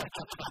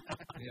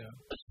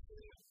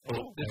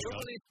 The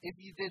trouble is, if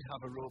you did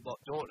have a robot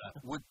daughter,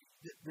 would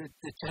the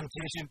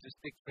temptation to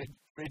stick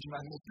fridge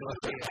magnets to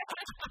her ear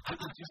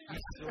would just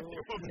be so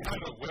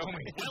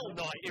overwhelming. Well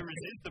nigh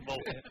irresistible.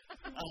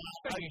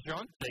 Thank you,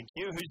 John. Thank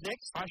you. Who's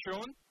next? Hi,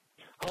 Sean.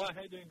 Hi,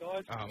 how you doing,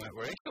 guys? Oh, mate,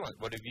 we're excellent.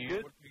 What have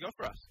you got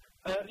for us?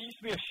 There used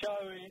to be a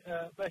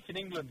show back in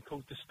England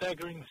called The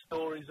Staggering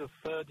Stories of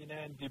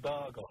Ferdinand de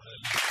Bargos.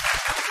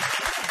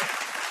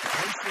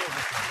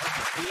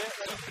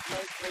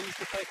 They used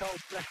to take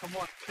old black and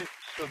white clips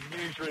from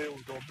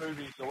newsreels or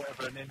movies or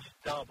whatever and then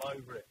just dub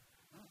over it.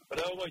 But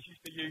they always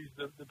used to use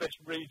the best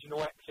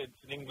regional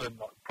accents in England,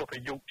 like proper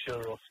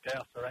Yorkshire or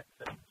Scouser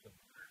accents, and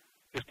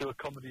just do a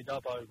comedy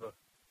dub over.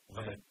 Do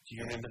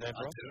you remember that,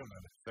 Rob? I do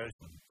remember. Very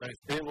funny.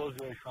 It was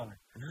very funny.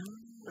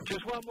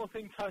 Just one more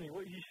thing, Tony.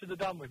 What you should have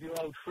done with your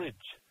old fridge.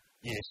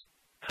 Yes.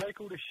 Take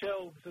all the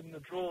shelves and the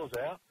drawers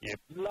out. Yep.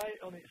 Lay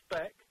it on its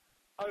back.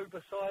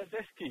 Oversized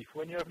esky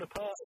when you're having a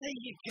party. There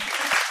you go.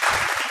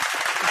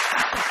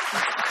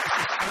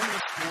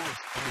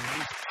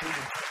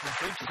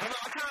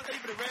 I can't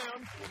leave it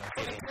around.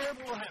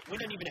 We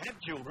don't even have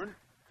children.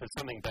 But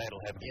something bad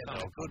will happen. Yeah,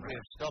 but a good way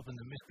of stopping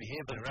the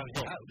misbehaviour around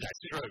your house. That's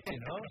true. You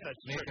know,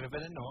 that's making a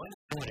bit of noise.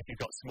 And if you've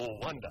got small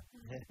wonder,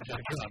 don't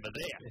come over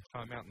there.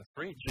 Time out in the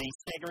fridge. The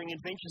staggering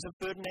adventures of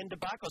Ferdinand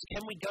de Barcos.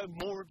 Can we go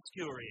more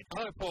obscure here?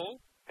 Hello, Paul.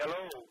 Hello.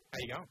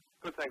 How you going?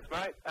 Good, thanks,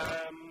 mate.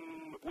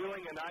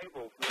 Willing and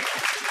able.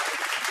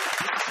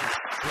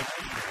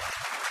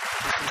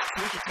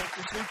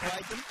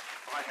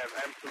 I have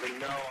absolutely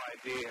no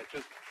idea.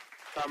 Just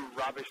some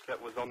rubbish that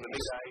was on the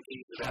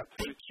mid-80s about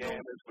two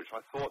scammers, which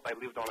I thought they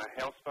lived on a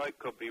houseboat.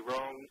 Could be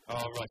wrong. Oh,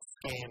 right.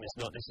 Scam is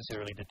not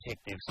necessarily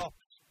detectives. It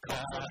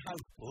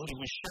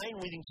was Shane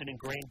Withington and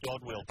Grant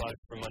Dodwell, both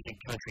from, I think,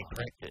 Country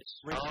Practice.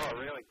 Oh,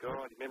 really?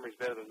 God, your memory's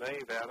better than me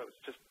about it. It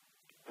was just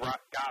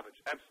garbage.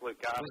 Absolute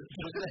garbage.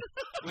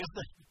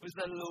 Was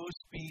the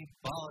low-speed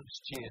barge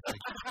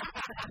chasing?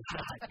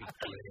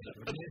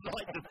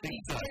 Like the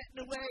pizza.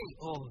 Getting away.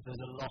 Oh,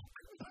 there's a lock.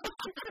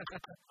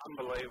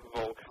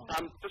 Unbelievable.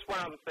 Just one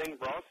other thing,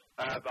 Ross.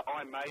 That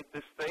I made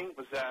this thing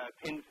was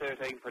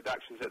 1013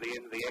 Productions at the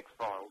end of the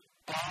X-Files.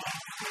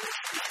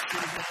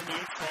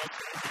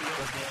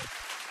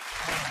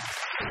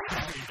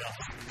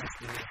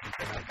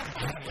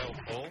 Well,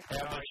 Paul.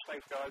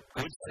 Thanks, guys.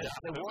 Good stuff.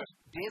 There was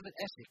David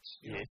Essex.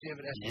 Yes.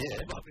 David Essex. Yeah.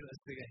 Fabulous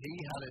figure. He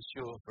had a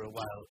show for a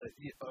while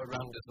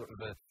around a sort of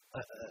a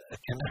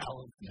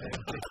canal.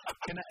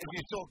 If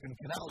you're talking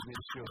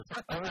canal-based shows,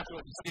 I was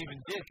talking Stephen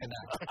J.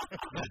 Canal.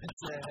 But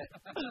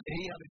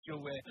he had a show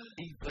where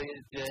he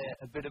played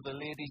a bit of a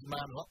ladies'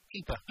 man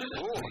lockkeeper.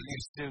 Oh. He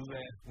used to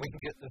wink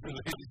at the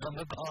ladies on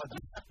the barge.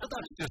 But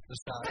that's just the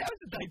style. How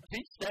did they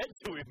teach that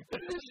to him?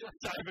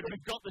 David,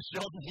 we've got the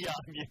shot in the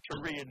arm your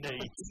career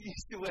needs. He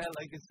used to wear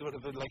like a sort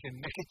of like a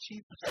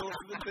neckerchief sort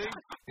of a thing.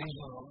 He's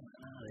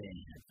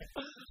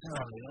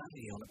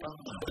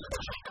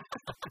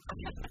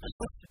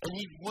and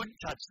he would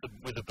touch them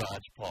with a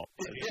barge pop.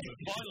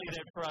 Finally,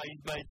 that phrase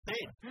made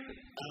sense.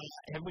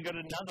 Have we got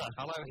another?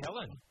 Hello,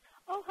 Helen.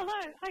 Oh, hello.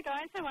 Hi,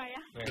 guys. How are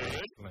you?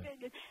 Good.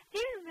 Good. Do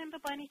you remember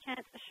by any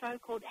chance a show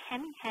called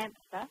Hammy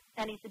Hamster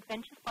and His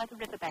Adventures by the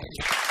Riverbank?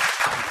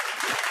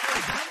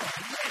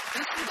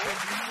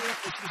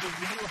 This was a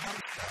real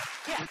hamster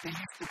that they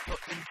used to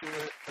put into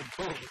a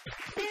boat.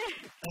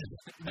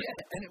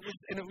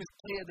 And it was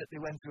clear that they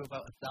went through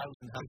about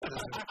 1,000 hamsters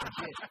a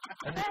day.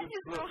 And that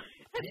is right.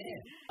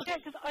 Yeah,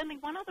 because only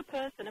one other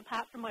person,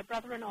 apart from my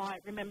brother and I,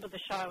 remember the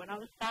show, and I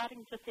was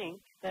starting to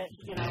think that,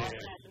 I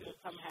imagined it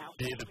somehow.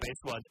 They're the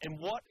best ones. And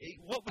what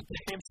would the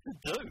hamster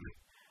do?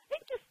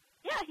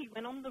 He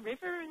went on the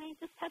river and he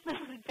just had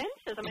little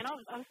adventures. I mean,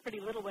 I was pretty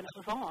little when it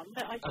was on,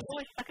 but it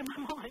always stuck in my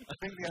mind. I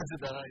think the answer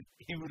to that is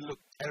he would look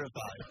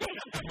terrified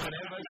in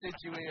whatever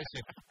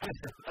situation.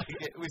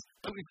 It was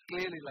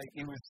clearly like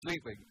he was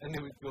sleeping, and he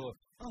would go,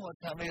 "Oh,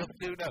 what's Hammy up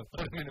to now?"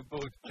 Put him in a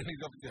boat, and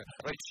he's up there,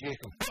 right, shake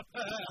him.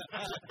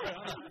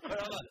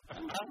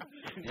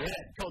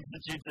 Yeah,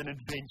 constitutes an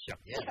adventure.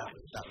 Yeah,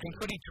 And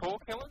could he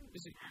talk, Helen?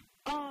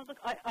 Oh, look,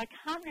 I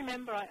can't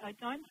remember. I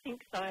don't think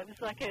so. It was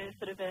like a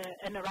sort of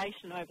a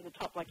narration over the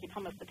top, like your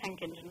Thomas the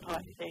Tank Engine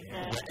type thing.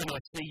 And I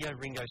see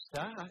Ringo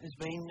Starr has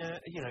been,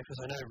 because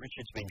I know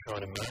Richard's been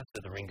trying to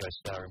master the Ringo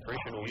Starr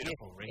impression all year.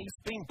 He's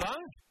been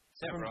boned.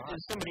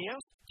 There's somebody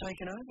else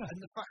taken over. And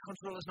the Fat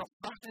Controller's not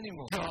fat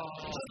anymore.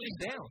 He's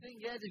down.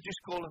 Yeah, they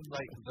just call him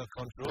like the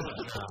Controller.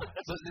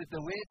 But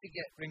the way to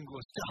get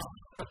Ringo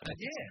Starr,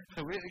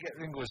 the way to get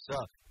Ringo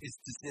Starr is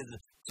to say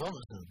that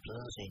Jonathan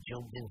Percy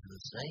jumped into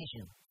the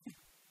station.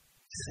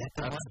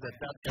 That's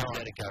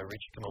let it go,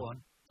 Rich. Come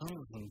on.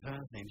 Jonathan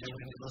Percy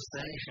jumped into the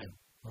station.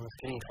 Well, it's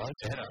getting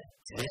closer.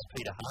 It's less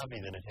Peter Harvey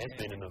than it has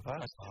been in the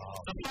past.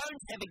 The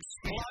phones have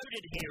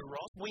exploded here,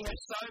 Ross. We have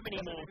so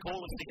many more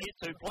callers to get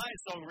to. Play a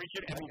song,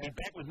 Richard, and we'll be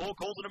back with more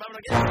calls in a moment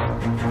again.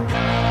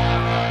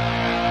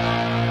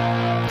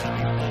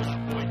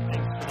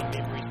 Thanks for the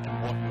memories and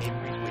what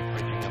memories we're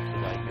bridging up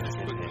today.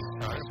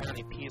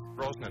 Apparently Pierce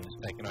Brosnan has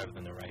taken over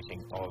the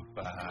narrating of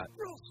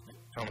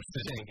Thomas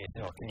the Tank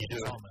Engine. Can you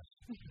do it?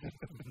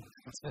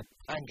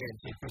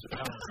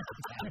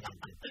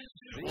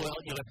 Well,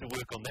 you'll have to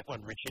work on that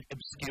one, Richard.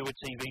 Obscure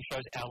TV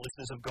shows. Our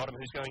listeners have got them.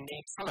 Who's going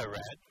next? Hello,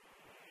 Rad.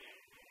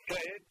 Go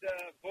ahead,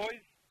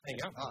 boys. There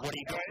you go. What do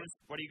you got?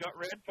 What do you got,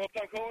 Red? First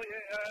time call.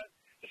 Yeah.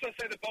 Just want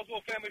to say the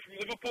Boswell family from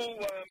Liverpool.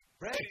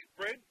 Red.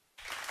 Red.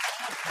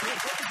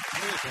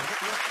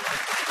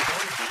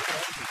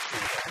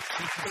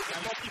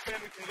 Multi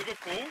family from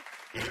Liverpool.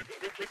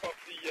 Rip off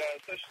the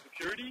Social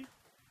Security.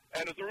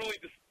 And it was a really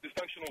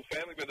dysfunctional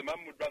family where the mum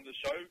would run the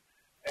show.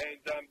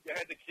 And you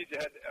had the kids, you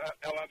had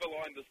Al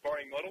Averline, the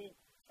sparring model,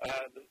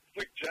 the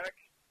Slick Jack,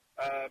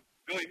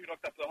 Billy who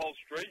knocked up the whole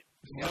street.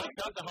 Knocked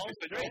up the whole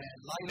street?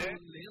 Lilo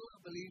Lil, I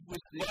believe,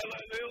 was the... Lilo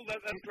Lil,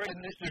 that's correct.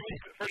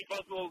 Freddie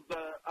Boswell's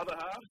other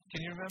half.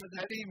 Can you remember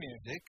that theme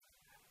music?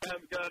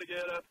 Gotta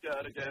get up,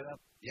 gotta get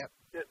up. Yep.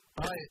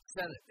 All right,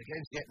 sell it. The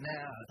game's getting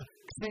out.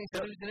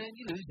 You're losing and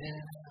you're losing.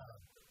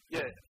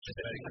 Yeah.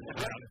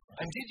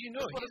 And did you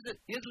know,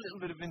 here's a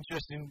little bit of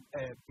interesting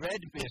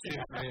bread-based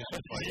information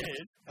for you.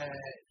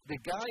 The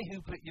guy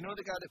who put, you know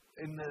the guy that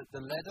in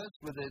the letters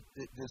with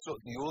the sort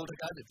of the older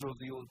guy that drove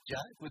the old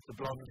Jag with the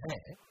blonde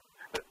hair?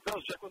 That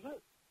was Jack, was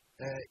it?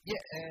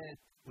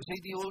 Was he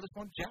the oldest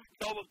one, Jack?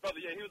 Oh, his brother,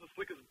 yeah, he was the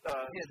slickest.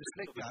 The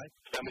slick guy.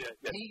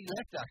 Yeah. He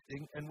left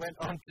acting and went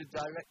on to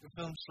direct the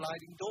film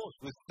Sliding Doors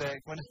with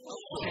Gwyneth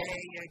Paltrow.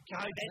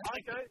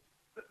 Okay.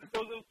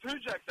 There was two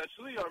Jacks,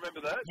 actually, I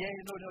remember that. Yeah,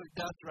 no,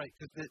 that's right,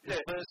 because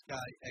the first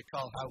guy,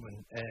 Carl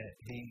Howman,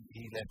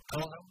 he left.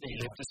 He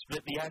left to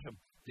split the atom.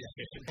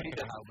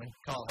 Peter Howman,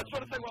 Carl I just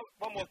want to say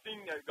one more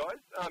thing,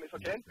 guys, if I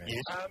can.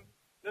 Yes.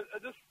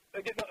 Just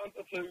getting on to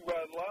the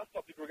last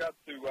topic in regards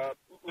to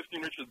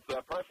lifting Richard's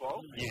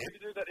profile. Yeah. He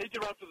did that. He did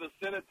run for the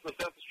Senate, for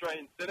South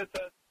Australian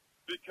Senator,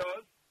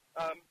 because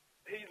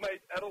he's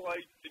made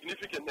Adelaide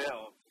significant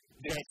now.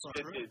 That's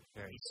true.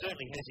 He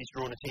certainly has. He's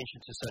drawn attention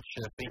to such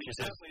features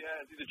as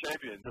he's a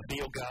champion. The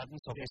Beale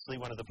Gardens, obviously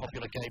one of the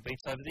popular gay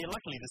beats over there.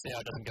 Luckily, this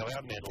hour doesn't go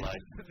out in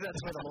Adelaide.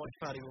 That's where the launch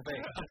party will be.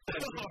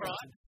 All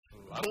right.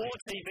 More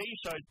TV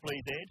shows,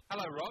 please, Ed.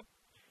 Hello, Rob.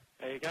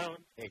 How you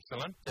going?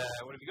 Excellent.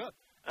 What have you got?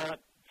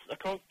 A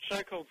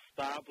show called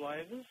Star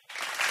Blazers.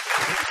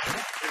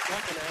 It's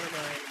like an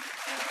anime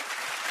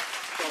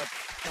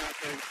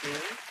cartoon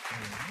series.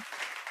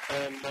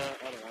 And, I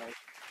don't know,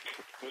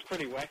 it was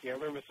pretty wacky. I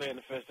remember seeing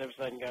the first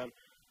episode and going,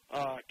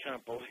 oh, I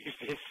can't believe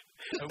this.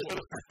 It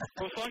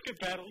was like a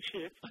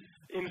battleship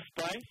in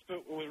space, but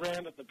it was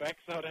round at the back,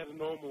 so it had a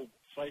normal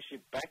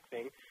spaceship back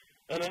thing.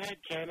 And it had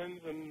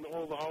cannons and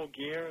all the whole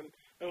gear, and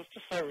it was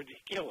just so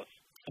ridiculous.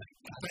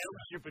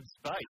 Battleship in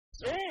space?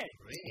 Yeah.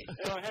 Really?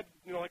 And I had,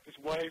 like this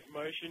wave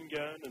motion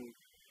gun, and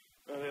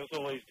there was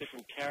all these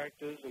different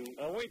characters, and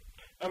we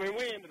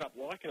ended up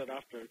liking it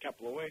after a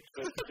couple of weeks,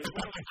 but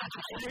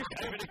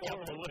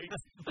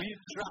were you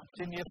trapped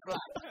in your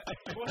flat?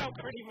 Well,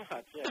 pretty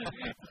much,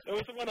 yeah. It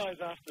was one of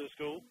those after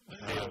school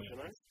deals,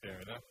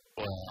 Fair enough.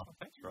 Wow.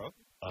 Thanks, Rob.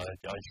 I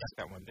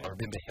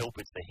remember Help,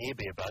 It's the Hair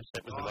Bear Bunch.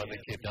 That was the one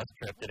that kept us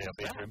trapped in our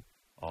bedroom.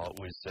 It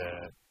was,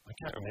 I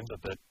can't remember,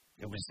 but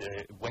it was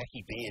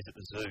wacky bears at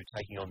the zoo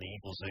taking on the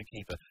evil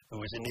zookeeper, who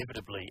was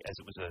inevitably, as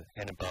it was a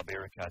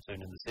Hanna-Barbera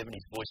cartoon in the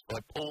 70s, voiced by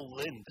Paul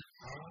Lynde.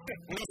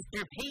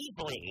 Mr.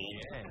 Peebley,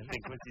 I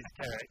think was his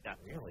character.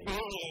 Really?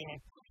 Yeah.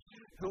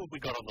 Who have we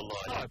got on the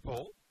line? Hi,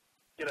 Paul.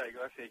 G'day,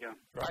 guys. How you going?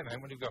 Right, man.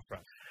 What have you got for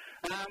us?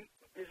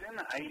 It was in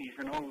the 80s,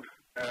 an old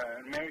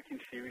American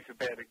series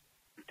about a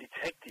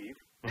detective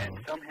and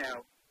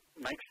somehow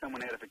makes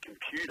someone out of a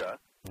computer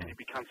and he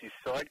becomes his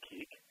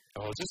sidekick.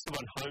 Oh, is this the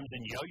one Holmes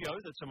and Yo-Yo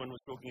that someone was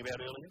talking about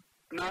earlier?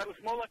 No, it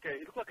was more like it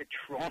looked like a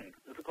Tron.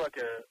 It looked like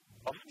a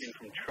offspring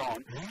from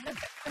Tron.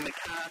 And the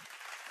car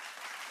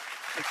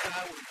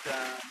was,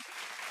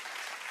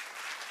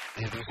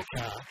 there was a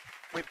car?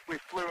 With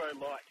fluoro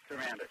lights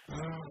around it.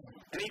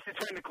 And he used to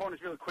turn the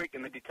corners really quick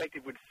and the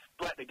detective would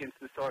splat against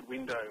the side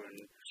window and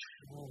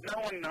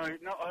no one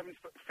knows. No, I haven't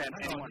found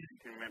anyone who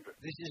can remember.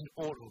 This isn't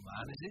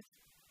Automan, is it?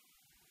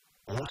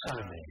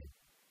 Automan.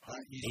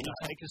 Any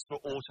takers for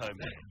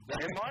Automan?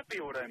 It might be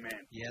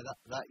Automan. Yeah,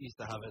 that used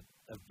to have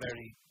a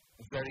very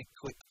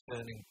quick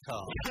turning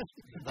car.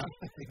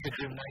 It could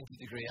do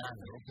 90-degree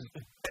angles.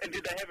 And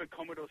did they have a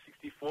Commodore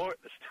 64 at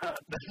the start?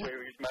 That's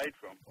where it was made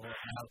from.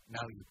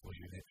 Now you're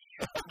pushing it.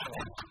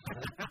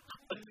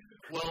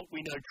 Well,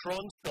 we know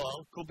Tron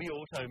style could be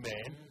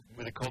Automan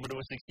with a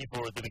Commodore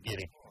 64 at the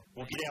beginning.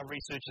 We'll get our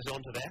researchers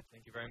onto that.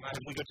 Thank you very much.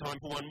 Have we got time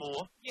for one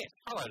more? Yes.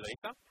 Hello,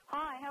 Lisa.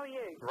 Hi, how are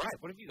you? Right.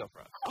 What have you got for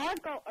us? I've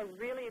got a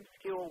really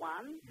obscure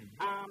one.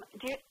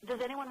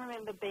 Does anyone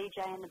remember BJ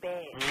and the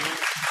Bear?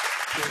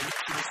 She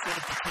was sort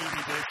of the TV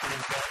version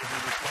of that who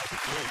was like a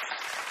goose.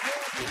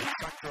 With a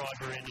truck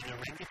driver and an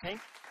orangutan.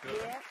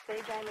 Yeah,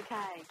 BJ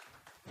McKay.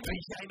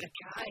 BJ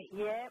McKay?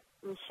 Yeah,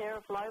 and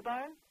Sheriff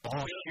Lobo.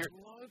 Oh,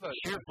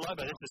 Sheriff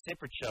Lobo, that's a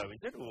separate show, is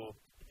it? Or...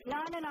 No,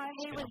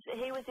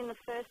 he was in the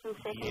first and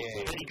second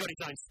series. But he got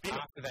his own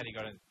spin-off. After that he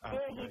got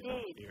he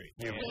did.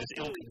 He was as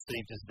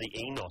ill-conceived as the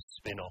Enos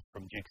spin-off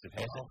from Dukes of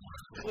Hazzard.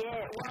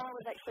 Yeah, while I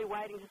was actually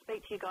waiting to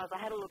speak to you guys, I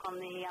had a look on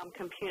the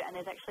computer and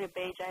there's actually a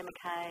BJ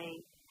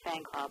McKay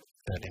fan club.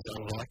 That is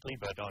unlikely,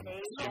 but I'm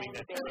assuming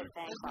that's true.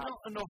 There's not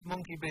enough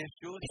monkey-based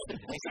shows.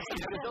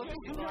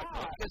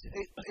 Because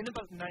in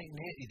about 1980,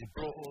 they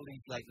brought all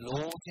these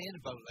laws in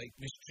about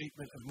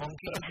mistreatment of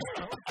monkeys and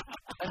stuff.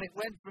 And it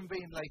went from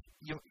being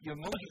your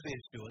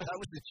monkey-based show, that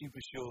was the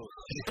cheapest show.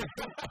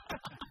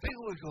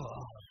 People would go,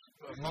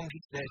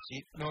 monkeys, they're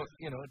cheap. No,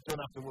 don't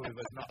have to worry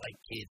about it. Not like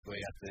kids where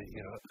you have to,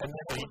 And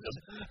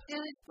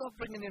then they stop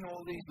bringing in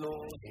all these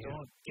laws.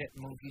 Don't get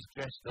monkeys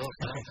dressed up.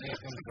 Don't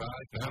make them cry.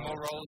 No more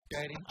roller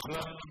skating.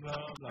 Blah,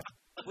 blah, blah.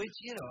 Which,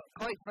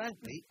 quite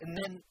frankly, and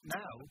then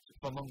now,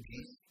 for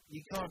monkeys,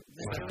 you can't...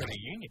 We're in a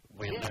union.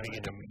 We're living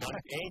in an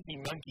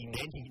anti-monkey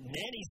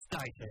nanny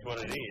state is what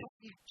it is.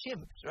 you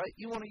chimps, right?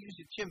 You want to use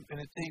your chimp in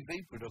a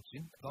TV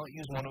production, can't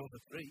use one over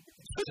three.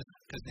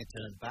 Because they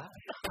turn bad.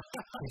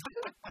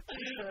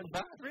 They turn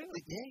bad,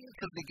 really? Yeah,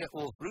 because they get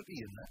all fruity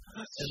in there.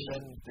 And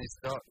then they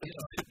start,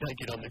 they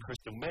get on the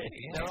crystal meth.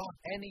 There aren't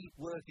any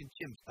working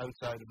chimps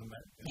outside of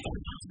America.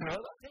 You know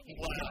that?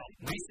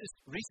 Wow.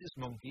 Rhesus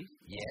monkeys,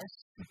 yes.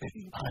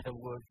 I have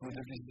worked with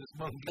a rhesus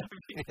monkey.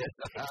 Yes,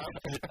 I have.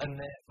 And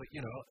but,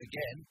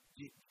 again,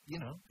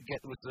 to get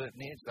to a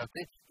certain age, that's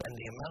it. And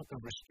the amount of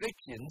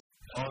restrictions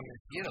on,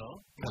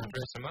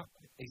 dress them up.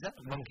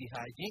 Exactly. Monkey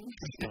hygiene.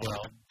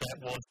 Well, that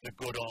was the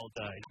good old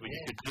days when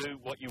you could do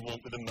what you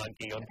want with a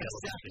monkey on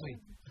television. Exactly.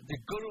 The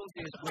good old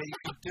days where you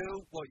could do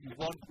what you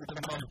want with a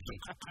monkey.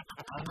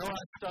 I know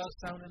I start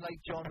sounding like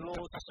John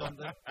Laws or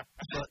something,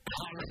 but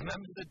I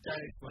remember the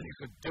days when you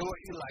could do what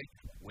you like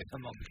with a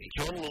monkey.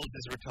 John Laws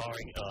is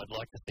retiring. I'd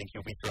like to think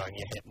you'll be throwing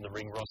your hat in the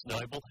ring, Ross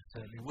Noble.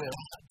 Certainly will.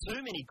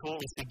 Too many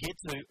callers to get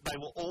to. They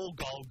were all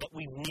gold, but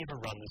we've never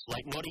run this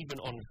late, not even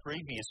on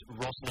previous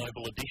Ross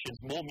Noble editions.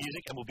 More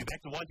music, and we'll be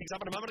back to wind things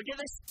up in a moment. Get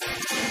this.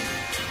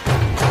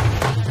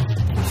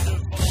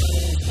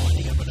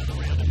 Winding up another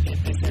round of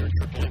Deadlift here at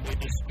Triple M. We're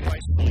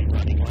disgracefully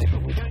running late,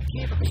 but we don't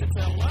care because it's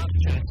our last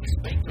chance to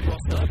speak to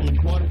Ross Noble in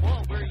quite a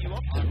while. Where are you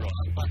off to, Ross?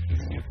 I'm back to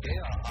the UK.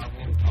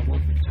 I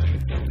won't return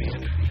until the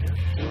end of the year.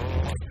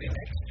 Possibly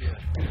next year.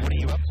 What are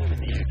you up to in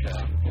the UK?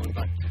 I'm going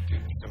back to do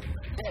some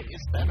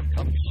stand-up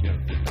comedy show.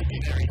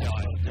 Very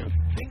dialed.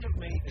 Think of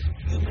me as a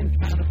human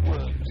can of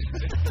worms.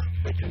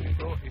 It can be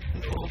brought in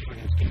all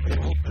things, can be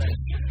all flesh.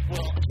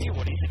 Well, I tell you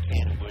what is a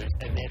can of worms,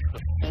 and that's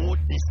the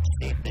 4-disc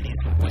set that is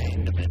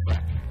random as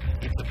well.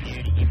 It's a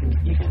beauty. You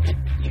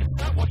can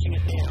start watching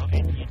it now,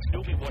 and you'd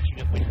still be watching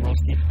it when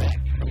Ross gets back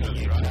from the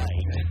UK.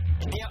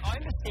 And now, I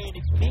understand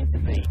it's meant to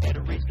be at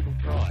a reasonable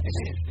price.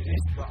 It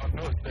is, but I've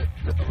noticed that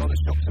a lot of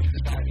shops have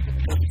decided to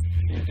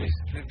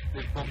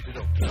they've bumped it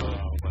up. Oh,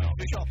 well.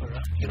 The shopper,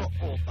 you not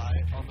all buy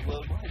it on the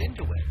worldwide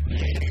interweb.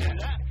 Yeah, you do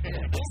that.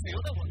 What's the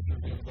other one?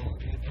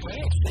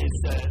 Yes,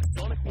 there's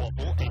Sonic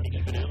Waffle, and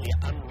even earlier,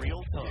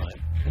 Unreal Time.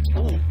 It's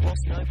all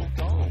Ross Noble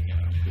gold.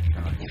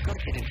 You've got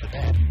to get into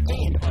that.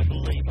 And I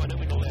believe, I know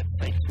we're not allowed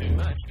to say too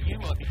much, you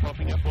might be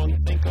popping up on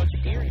Thank God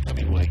You're Here in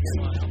coming weeks.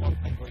 I'm on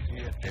Thank God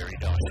You're Here. Very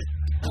nice.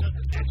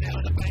 Down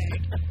in the bag.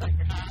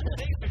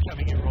 Thanks for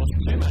coming in, Ross.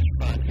 Too much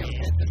fun.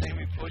 Yesterday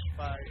we pushed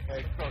by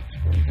Crotch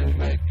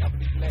to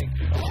company's leg.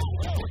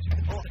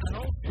 And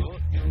also,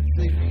 you'll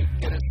see me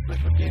get a slip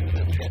of you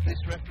that will get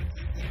this reference.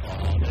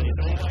 Oh, that is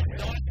always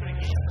nice to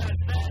get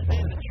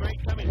there's a treat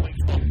coming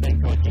weeks. Well,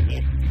 thank God You're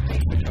Here.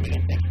 Thanks for coming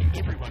in. Thanks to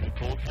everyone who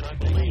called. And I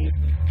believe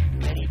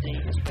Matty D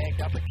has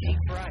bagged up a key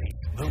phrase.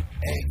 Look,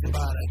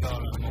 everybody got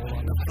them all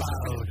on the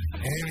cloud.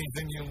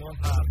 Anything you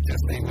want up,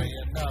 just leave me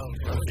a note.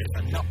 Just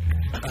a knock,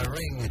 a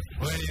ring,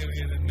 where you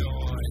hear the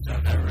noise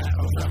of the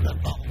rattles of the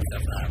bombs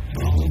of the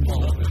boom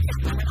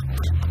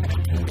boom.